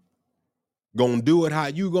you gonna do it how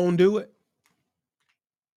you gonna do it,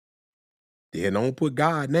 then don't put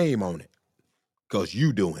God's name on it, because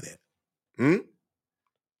you doing it.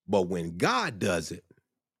 But when God does it,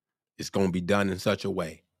 it's gonna be done in such a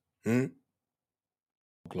way.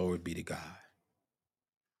 Glory be to God.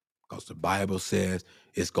 Because the Bible says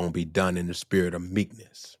it's gonna be done in the spirit of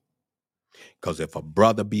meekness. Because if a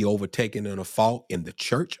brother be overtaken in a fault in the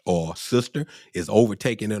church, or a sister is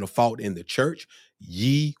overtaken in a fault in the church,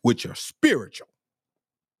 ye which are spiritual.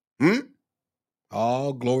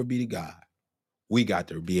 All glory be to God. We got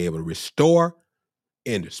to be able to restore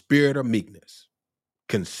in the spirit of meekness,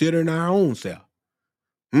 considering our own self.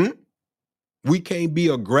 We can't be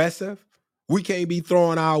aggressive. We can't be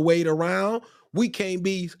throwing our weight around. We can't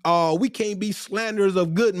be slanderers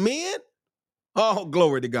of good men. Oh,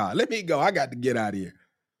 glory to God. Let me go. I got to get out of here.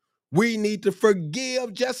 We need to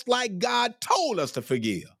forgive just like God told us to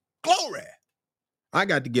forgive. Glory. I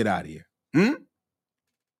got to get out of here. And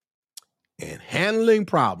handling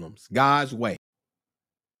problems God's way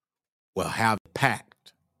will have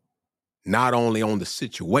impact not only on the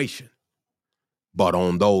situation, but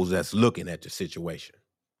on those that's looking at the situation.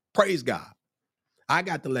 Praise God. I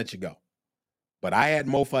got to let you go. But I had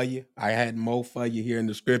more for you. I had more for you here in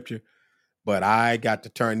the scripture. But I got to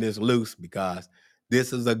turn this loose because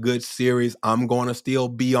this is a good series. I'm going to still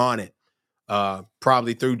be on it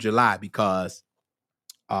probably through July, because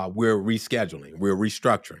we're rescheduling, we're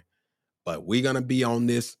restructuring. But we're going to be on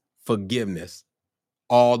this forgiveness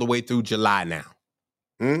all the way through July now.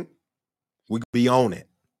 We can be on it.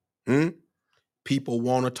 People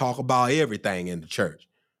want to talk about everything in the church.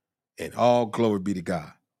 And all glory be to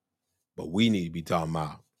God. But we need to be talking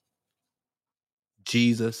about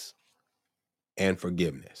Jesus and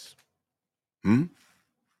forgiveness.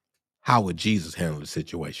 How would Jesus handle the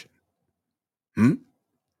situation?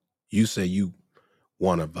 You say you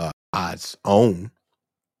one of God's own.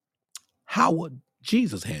 How would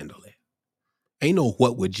Jesus handle it? Ain't no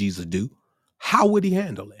what would Jesus do. How would he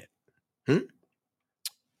handle it?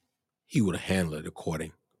 He would handle it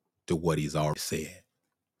according to what he's already said.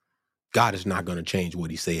 God is not going to change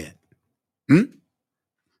what he said. Hmm?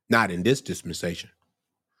 Not in this dispensation.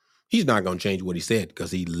 He's not going to change what he said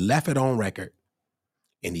because he left it on record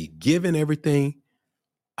and he given everything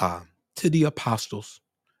to the apostles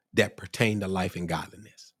that pertain to life and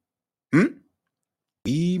godliness.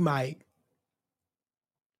 We might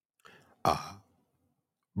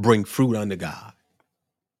bring fruit unto God.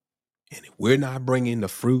 And if we're not bringing the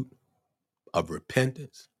fruit of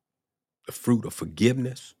repentance, the fruit of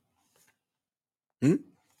forgiveness,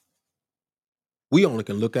 we only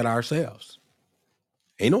can look at ourselves.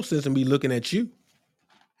 Ain't no sense in me looking at you.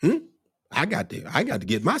 I got to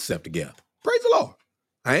get myself together. Praise the Lord.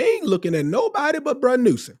 I ain't looking at nobody but Brother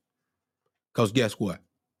Newsom. Because guess what?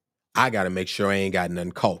 I got to make sure I ain't got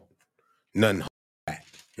nothing caught, nothing back.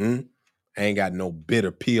 I ain't got no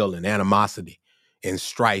bitter pill and animosity and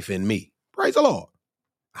strife in me. Praise the Lord.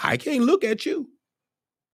 I can't look at you.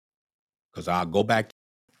 Because I'll go back.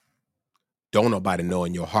 Don't nobody know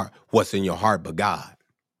in your heart what's in your heart but God.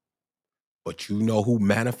 But you know who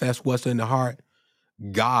manifests what's in the heart?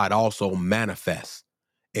 God also manifests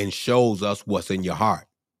and shows us what's in your heart.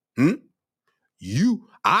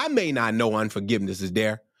 I may not know unforgiveness is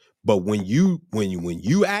there, but when you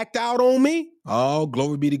act out on me, oh,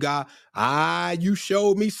 glory be to God. You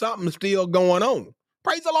showed me something still going on.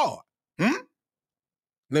 Praise the Lord.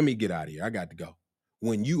 Let me get out of here. I got to go.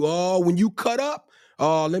 When you cut up,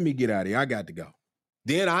 let me get out of here. I got to go.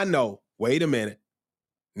 Then I know, wait a minute.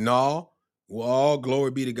 No. Well,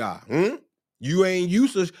 glory be to God. You ain't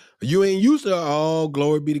used to, oh,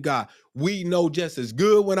 glory be to God. We know just as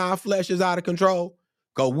good when our flesh is out of control,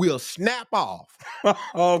 because we'll snap off.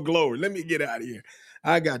 Oh, glory. Let me get out of here.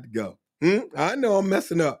 I got to go. I know I'm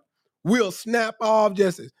messing up. We'll snap off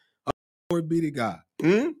just as, glory be to God.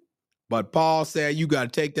 But Paul said you got to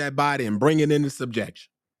take that body and bring it into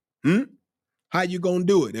subjection. How you going to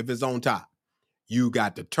do it if it's on top? You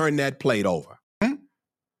got to turn that plate over.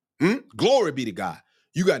 Glory be to God.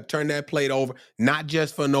 You got to turn that plate over, not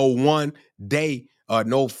just for no 1 day or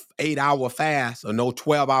no 8-hour fast or no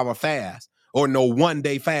 12-hour fast or no 1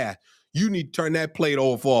 day fast. You need to turn that plate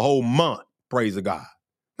over for a whole month. Praise the God.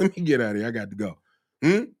 Let me get out of here. I got to go.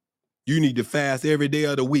 You need to fast every day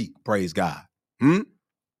of the week. Praise God. Till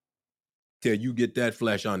you get that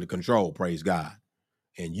flesh under control. Praise God.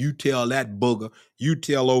 And you tell that booger, you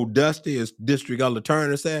tell old Dusty, as District Elder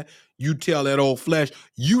Turner said, you tell that old flesh,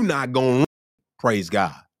 you not going to run. Praise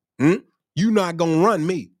God. You not going to run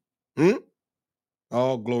me.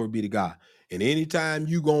 All glory be to God. And anytime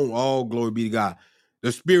you going, all glory be to God,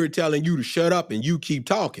 the Spirit telling you to shut up and you keep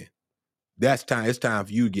talking, that's time. It's time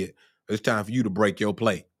for you to break your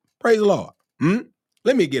plate. Praise the Lord.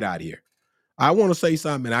 Let me get out of here. I want to say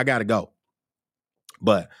something and I got to go.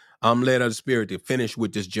 But I'm led of the Spirit to finish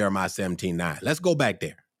with this Jeremiah 17:9. Let's go back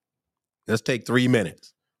there. Let's take 3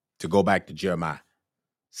 minutes to go back to Jeremiah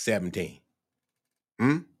 17.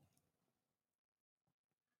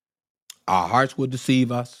 Our hearts will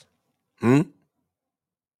deceive us.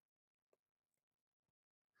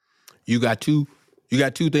 You got two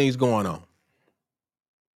things going on.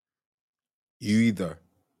 You either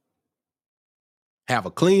have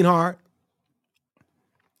a clean heart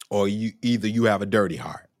or you have a dirty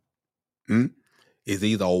heart. It's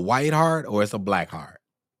either a white heart or it's a black heart.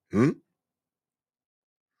 And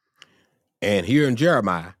here in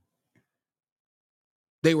Jeremiah,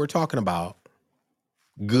 they were talking about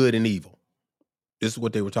good and evil. This is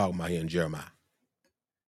what they were talking about here in Jeremiah.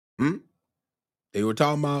 They were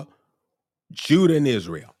talking about Judah and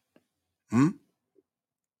Israel. And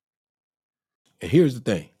here's the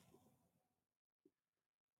thing.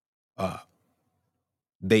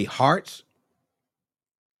 They hearts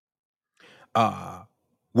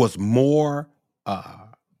was more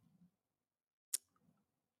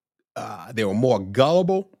they were more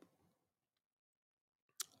gullible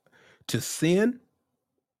to sin.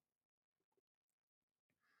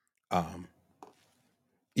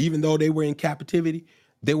 Even though they were in captivity,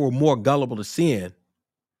 they were more gullible to sin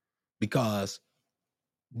because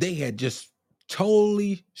they had just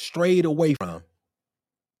totally strayed away from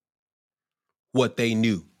what they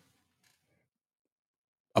knew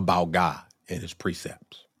about God and his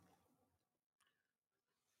precepts.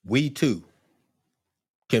 We too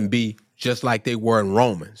can be just like they were in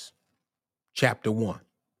Romans chapter 1.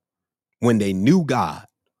 When they knew God,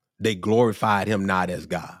 they glorified him not as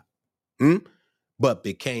God, but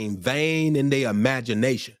became vain in their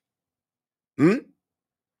imagination. And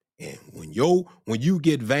when you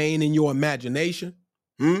get vain in your imagination,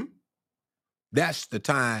 that's the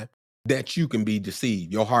time that you can be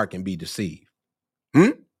deceived. Your heart can be deceived.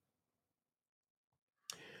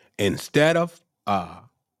 Instead of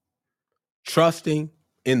trusting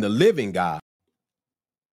in the living God,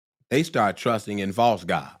 they start trusting in false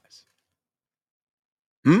gods.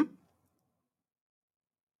 Hmm?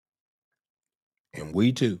 And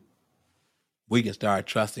we too. We can start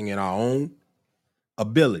trusting in our own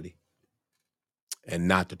ability and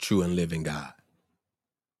not the true and living God.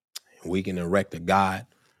 And we can erect a God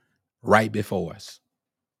right before us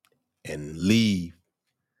and leave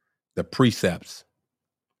the precepts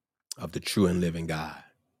of the true and living God.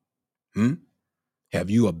 Hmm? Have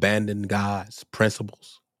you abandoned God's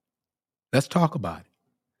principles? Let's talk about it.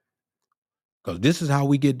 Because this is how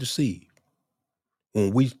we get deceived.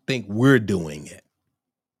 When we think we're doing it,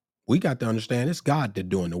 we got to understand it's God that's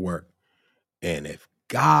doing the work. And if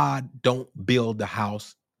God don't build the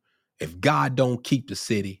house, if God don't keep the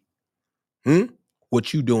city,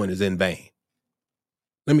 what you doing is in vain.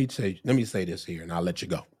 Let me say this here, and I'll let you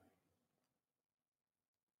go.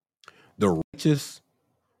 The righteous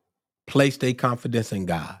place their confidence in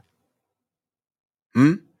God,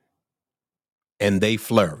 and they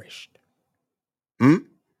flourished.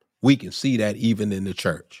 We can see that even in the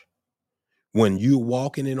church. When you're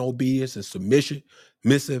walking in obedience and submission,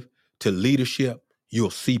 submissive to leadership,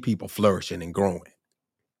 you'll see people flourishing and growing.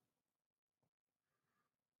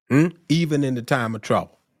 Even in the time of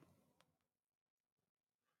trouble.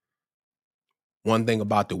 One thing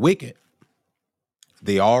about the wicked,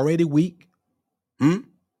 they already weak.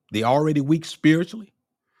 They already weak spiritually.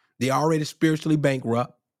 They already spiritually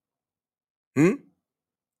bankrupt. And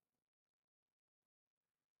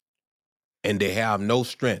they have no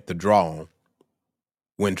strength to draw on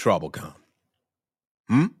when trouble comes.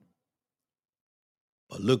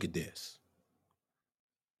 But look at this.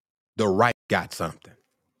 The right got something.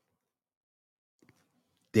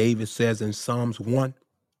 David says in Psalms 1,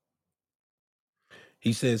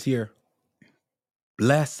 he says here,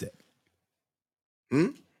 blessed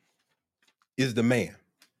is the man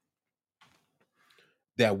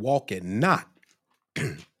that walketh not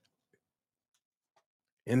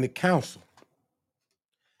in the counsel.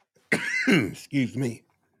 Excuse me.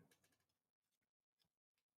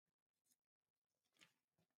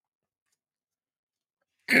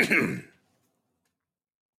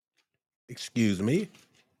 Excuse me.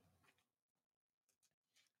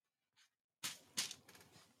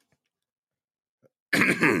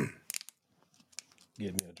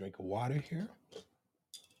 Give me a drink of water here.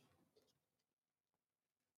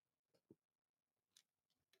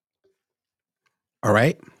 All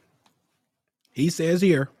right. He says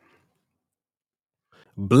here,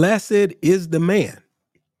 blessed is the man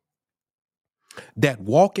that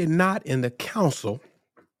walketh not in the counsel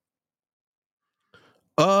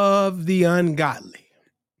of the ungodly,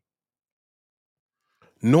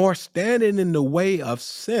 nor standing in the way of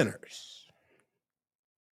sinners,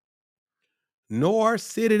 nor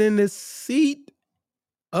sitting in the seat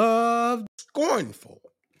of scornful.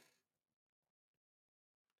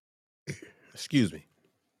 Excuse me.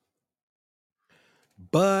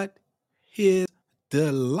 But his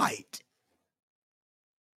delight.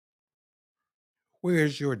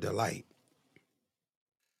 Where's your delight?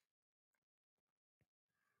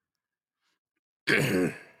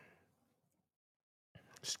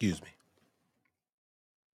 Excuse me.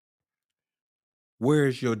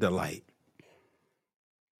 Where's your delight?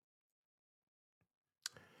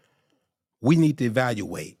 We need to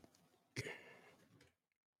evaluate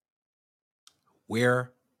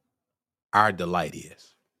where our delight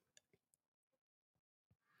is.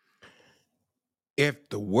 If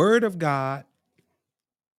the word of God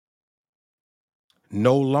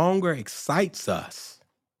no longer excites us,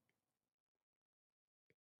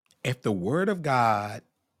 if the word of God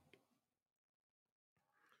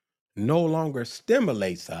no longer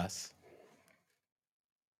stimulates us,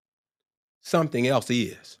 something else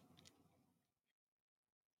is.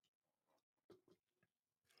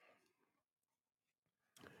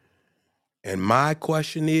 And my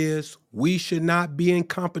question is, we should not be in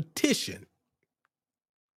competition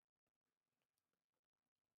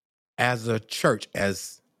as a church,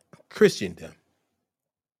 as Christendom.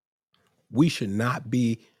 We should not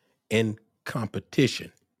be in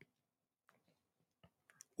competition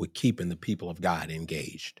with keeping the people of God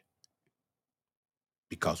engaged,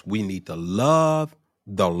 because we need to love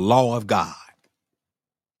the law of God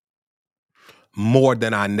more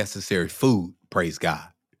than our necessary food, praise God.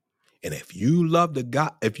 And if you love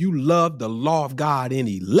the law of God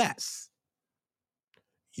any less,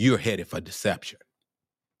 you're headed for deception.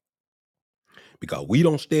 Because we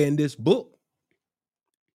don't stay in this book,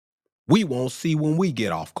 we won't see when we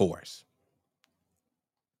get off course.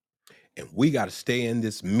 And we got to stay in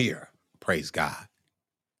this mirror, praise God.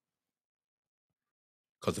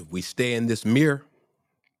 Because if we stay in this mirror,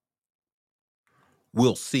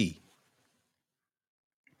 we'll see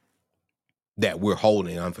that we're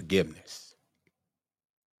holding unforgiveness.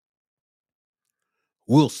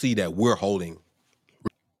 We'll see that we're holding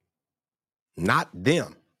not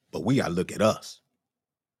them, but we got to look at us.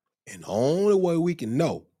 And the only way we can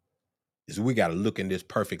know is we got to look in this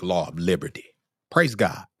perfect law of liberty. Praise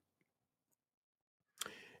God.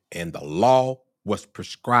 And the law was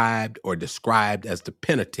prescribed or described as the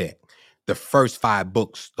Pentateuch, the first 5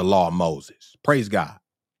 books, the law of Moses. Praise God.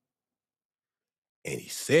 And he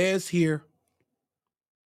says here,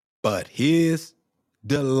 but his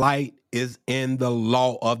delight is in the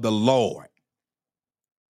law of the Lord.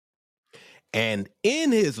 And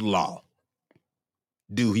in his law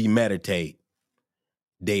do he meditate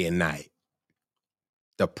day and night.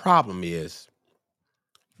 The problem is,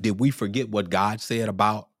 did we forget what God said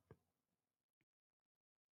about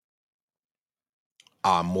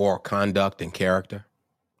our moral conduct and character?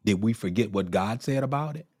 Did we forget what God said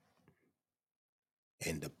about it?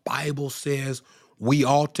 And the Bible says we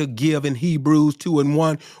ought to give in Hebrews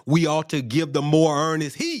 2:1, we ought to give the more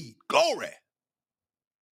earnest heed, glory,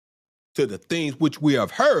 to the things which we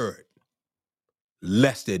have heard,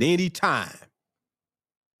 lest at any time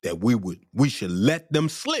that we should let them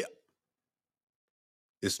slip.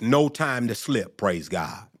 It's no time to slip, praise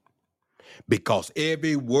God. Because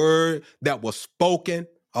every word that was spoken,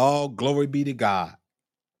 all glory be to God,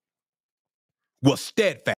 was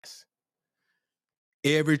steadfast.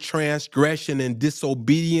 Every transgression and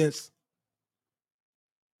disobedience,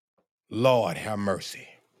 Lord have mercy.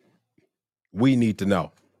 We need to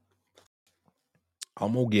know.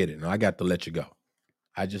 I'm going to get it. And I got to let you go.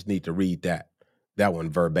 I just need to read that one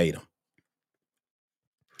verbatim.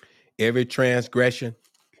 Every transgression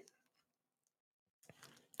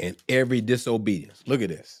and every disobedience. Look at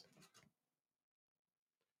this.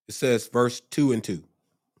 It says verse 2 and 2,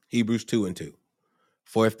 Hebrews 2 and 2.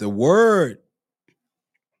 For if the word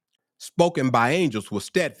spoken by angels was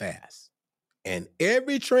steadfast, and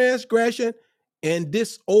every transgression and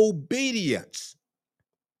disobedience,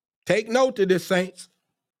 take note of this, saints,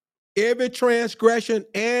 every transgression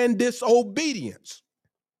and disobedience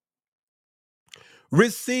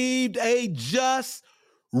received a just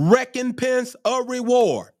recompense of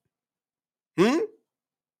reward.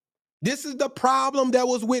 This is the problem that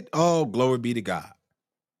was with, oh, glory be to God.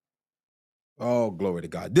 Oh, glory to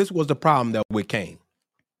God. This was the problem that with Cain.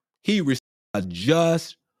 He received a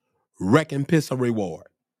just recompense of reward.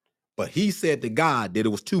 But he said to God that it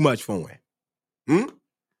was too much for him.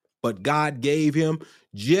 But God gave him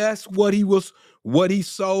just what he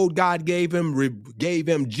sowed. God gave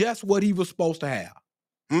him just what he was supposed to have.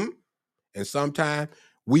 And sometimes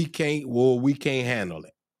we can't handle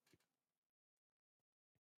it.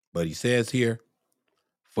 But he says here,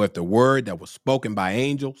 for if the word that was spoken by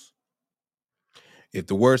angels, if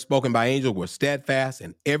the word spoken by angels were steadfast,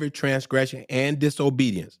 and every transgression and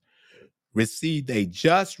disobedience received a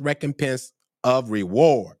just recompense of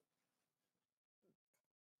reward.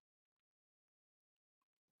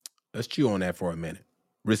 Let's chew on that for a minute.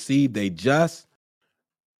 Received a just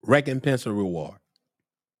recompense of reward.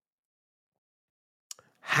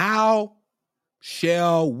 How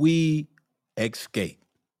shall we escape?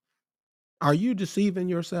 Are you deceiving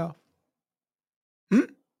yourself?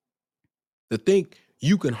 To think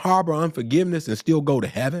you can harbor unforgiveness and still go to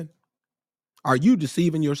heaven? Are you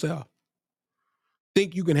deceiving yourself?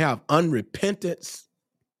 Think you can have unrepentance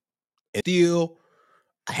and still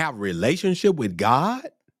have a relationship with God?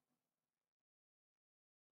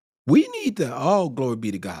 We need to, oh, glory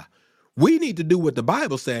be to God. We need to do what the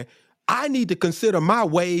Bible said. I need to consider my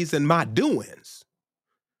ways and my doings.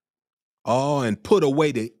 Oh, and put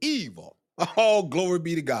away the evil. Oh, glory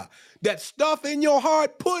be to God. That stuff in your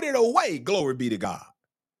heart, put it away. Glory be to God.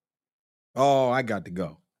 Oh, I got to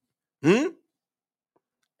go. And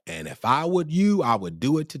if I were you, I would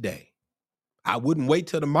do it today. I wouldn't wait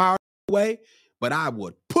till tomorrow away, but I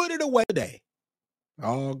would put it away today.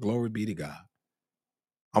 Oh, glory be to God.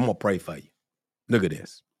 I'm going to pray for you. Look at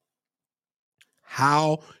this.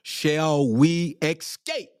 How shall we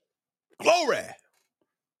escape? Glory.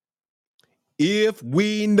 If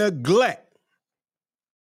we neglect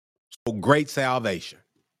so great salvation,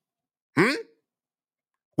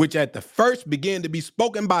 which at the first began to be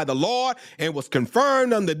spoken by the Lord and was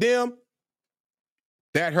confirmed unto them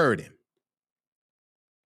that heard him.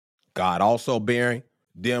 God also bearing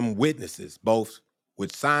them witnesses, both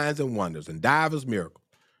with signs and wonders and divers miracles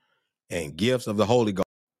and gifts of the Holy Ghost,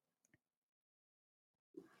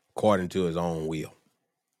 according to his own will.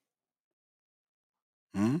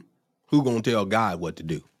 Who gonna tell God what to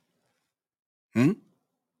do?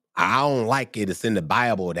 I don't like it. It's in the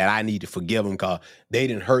Bible that I need to forgive them because they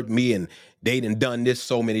didn't hurt me and they didn't done this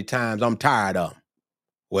so many times. I'm tired of them.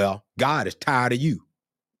 Well, God is tired of you.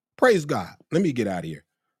 Praise God. Let me get out of here.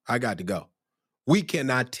 I got to go. We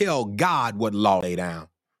cannot tell God what law lay down.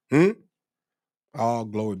 All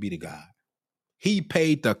glory be to God. He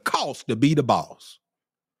paid the cost to be the boss.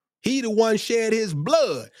 He the one shed his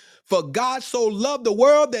blood. For God so loved the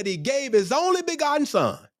world that he gave his only begotten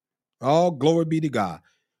son. All glory be to God.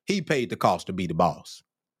 He paid the cost to be the boss.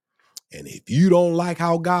 And if you don't like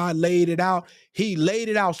how God laid it out, he laid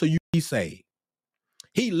it out so you be saved.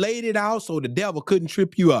 He laid it out so the devil couldn't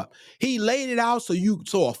trip you up. He laid it out so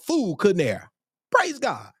a fool couldn't err. Praise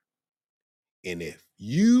God. And if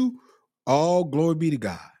you, all glory be to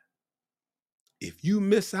God, if you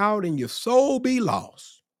miss out and your soul be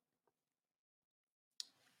lost,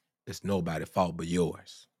 it's nobody's fault but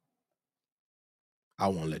yours. I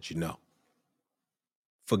want to let you know.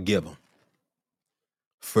 Forgive them.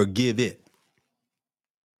 Forgive it.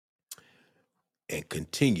 And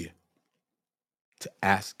continue to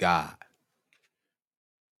ask God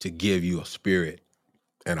to give you a spirit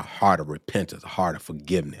and a heart of repentance, a heart of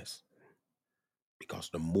forgiveness. Because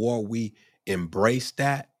the more we embrace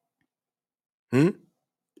that, we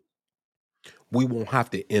won't have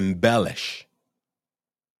to embellish.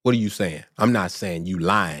 What are you saying? I'm not saying you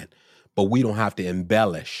lying, but we don't have to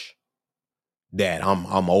embellish that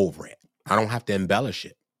I'm over it. I don't have to embellish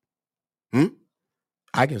it.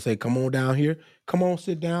 I can say, come on down here. Come on,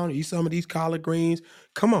 sit down, eat some of these collard greens.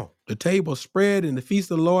 Come on. The table's spread and the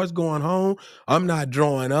feast of the Lord's going home. I'm not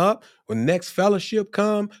drawing up. When next fellowship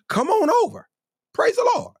come on over. Praise the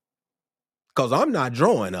Lord. Because I'm not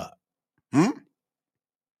drawing up.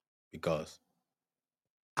 Because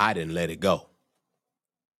I didn't let it go.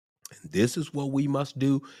 And this is what we must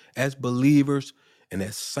do as believers and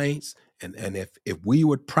as saints. And if we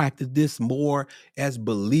would practice this more as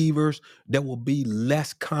believers, there will be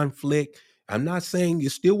less conflict. I'm not saying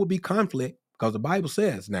it still will be conflict because the Bible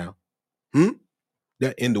says now,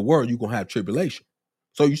 that in the world you're going to have tribulation.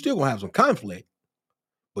 So you're still going to have some conflict,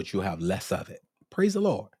 but you'll have less of it. Praise the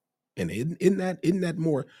Lord. And isn't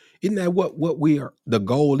that what we are, the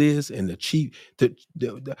goal is, and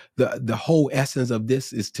the whole essence of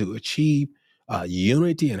this is to achieve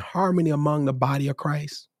unity and harmony among the body of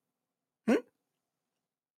Christ?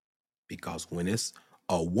 Because when it's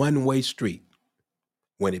a one-way street,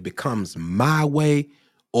 when it becomes my way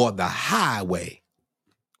or the highway,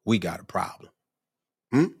 we got a problem.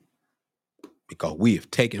 Because we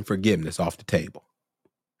have taken forgiveness off the table.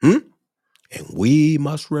 And we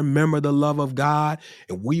must remember the love of God,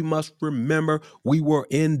 and we must remember we were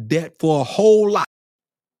in debt for a whole lot.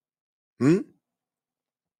 And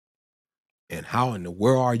how in the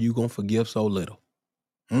world are you going to forgive so little?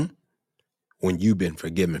 When you've been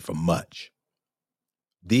forgiven for much.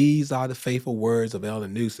 These are the faithful words of Elder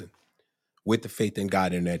Newsom with the Faith in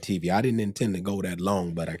God Internet TV. I didn't intend to go that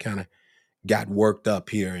long, but I kind of got worked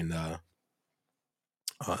up here, and the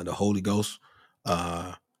Holy Ghost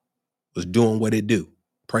was doing what it do.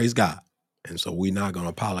 Praise God. And so we're not going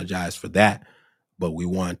to apologize for that, but we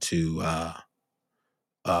want to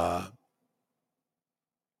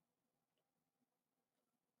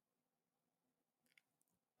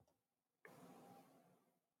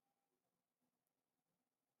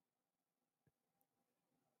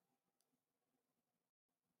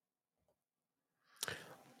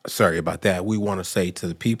sorry about that. We want to say to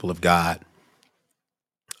the people of God,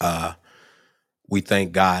 we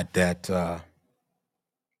thank God that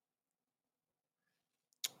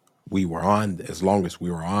we were on as long as we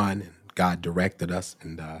were on, and God directed us,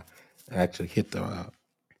 and actually hit the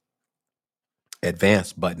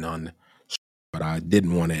advance button on, but I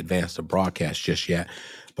didn't want to advance the broadcast just yet.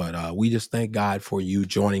 But we just thank God for you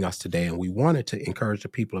joining us today, and we wanted to encourage the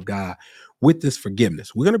people of God with this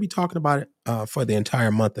forgiveness. We're going to be talking about it for the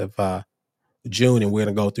entire month of June, and we're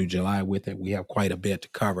going to go through July with it. We have quite a bit to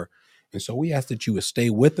cover, and so we ask that you would stay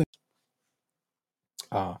with us,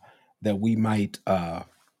 that we might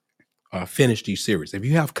finish these series. If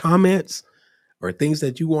you have comments or things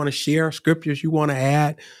that you want to share, scriptures you want to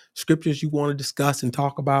add, scriptures you want to discuss and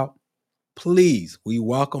talk about, please, we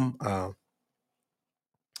welcome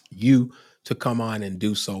you to come on and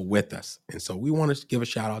do so with us. And so we want to give a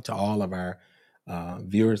shout out to all of our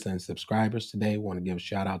viewers and subscribers today. We want to give a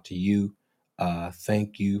shout out to you.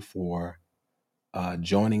 Thank you for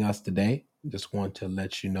joining us today. Just want to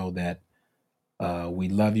let you know that we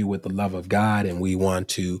love you with the love of God, and we want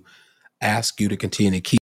to ask you to continue to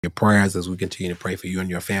keep your prayers as we continue to pray for you and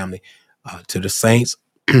your family. To the saints,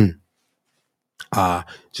 just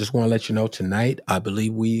want to let you know tonight, I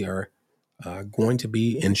believe we are going to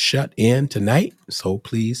be in shut in tonight. So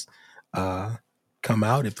please come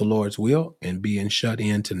out if the Lord's will and be in shut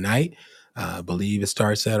in tonight. I believe it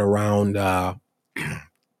starts at around 10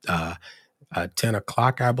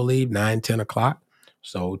 o'clock, I believe, 9, 10 o'clock.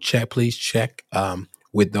 So please check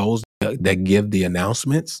with those that give the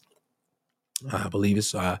announcements. I believe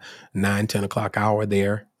it's 9, 10 o'clock hour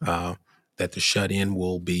there that the shut in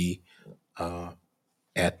will be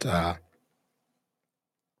at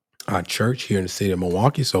our church here in the city of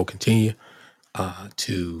Milwaukee. So continue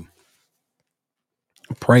to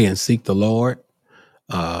pray and seek the Lord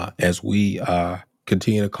as we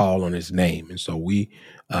continue to call on his name. And so we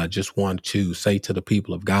just want to say to the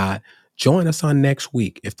people of God, join us on next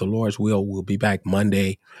week. If the Lord's will, we'll be back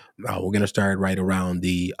Monday. We're going to start right around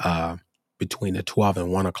the between the 12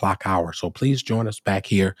 and 1 o'clock hour. So please join us back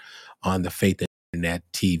here on the Faith Internet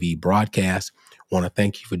TV broadcast. Want to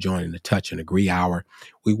thank you for joining the Touch and Agree Hour.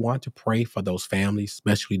 We want to pray for those families,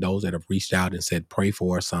 especially those that have reached out and said, pray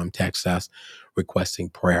for us. Some text us requesting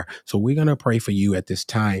prayer. So we're going to pray for you at this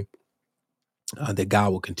time. That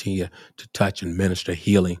God will continue to touch and minister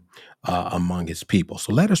healing among his people.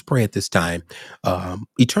 So let us pray at this time.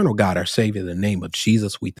 Eternal God, our Savior, in the name of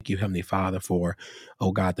Jesus, we thank you, Heavenly Father, for,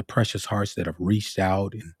 oh God, the precious hearts that have reached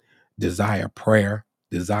out and desire prayer,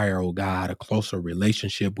 desire, oh God, a closer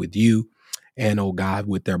relationship with you. And, oh God,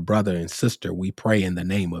 with their brother and sister, we pray in the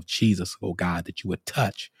name of Jesus, oh God, that you would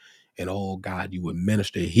touch and, oh God, you would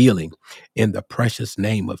minister healing in the precious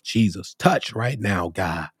name of Jesus. Touch right now,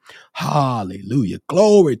 God. Hallelujah.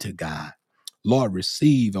 Glory to God. Lord,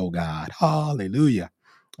 receive, oh God. Hallelujah.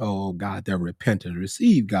 Oh God, their repentance.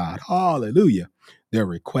 Receive, God. Hallelujah. Their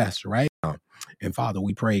request right now. And Father,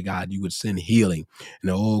 we pray, God, you would send healing.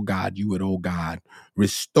 And oh God, you would, oh God,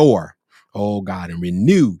 restore, oh God, and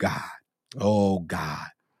renew, God. Oh God,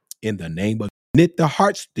 in the name of knit the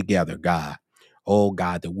hearts together, God. Oh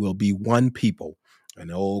God, that we'll be one people.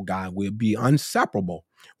 And oh God, we'll be inseparable.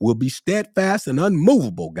 We'll be steadfast and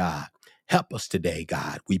unmovable, God. Help us today,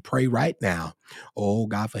 God. We pray right now, oh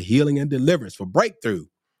God, for healing and deliverance, for breakthrough.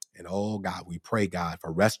 And oh God, we pray, God,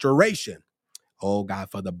 for restoration. Oh God,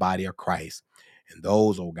 for the body of Christ. And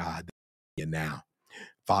those, oh God, that you now.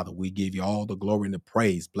 Father, we give you all the glory and the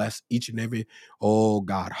praise. Bless each and every, oh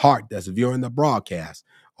God, heart that's viewing the broadcast.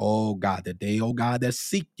 Oh God, that they, oh God, that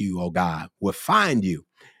seek you, oh God, will find you.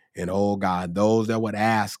 And oh God, those that would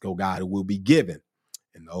ask, oh God, it will be given.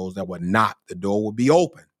 And those that would knock, the door will be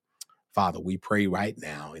open. Father, we pray right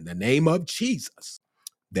now in the name of Jesus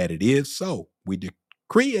that it is so. We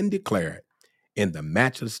decree and declare it in the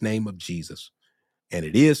matchless name of Jesus. And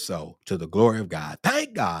it is so to the glory of God.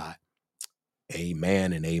 Thank God.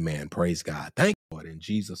 Amen and amen. Praise God. Thank you, Lord, in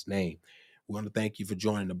Jesus' name. We want to thank you for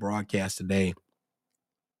joining the broadcast today.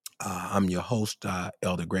 I'm your host,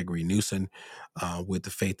 Elder Gregory Newsom, with the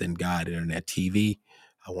Faith in God Internet TV.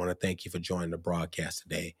 I want to thank you for joining the broadcast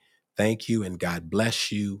today. Thank you, and God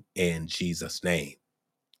bless you in Jesus' name.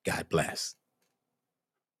 God bless.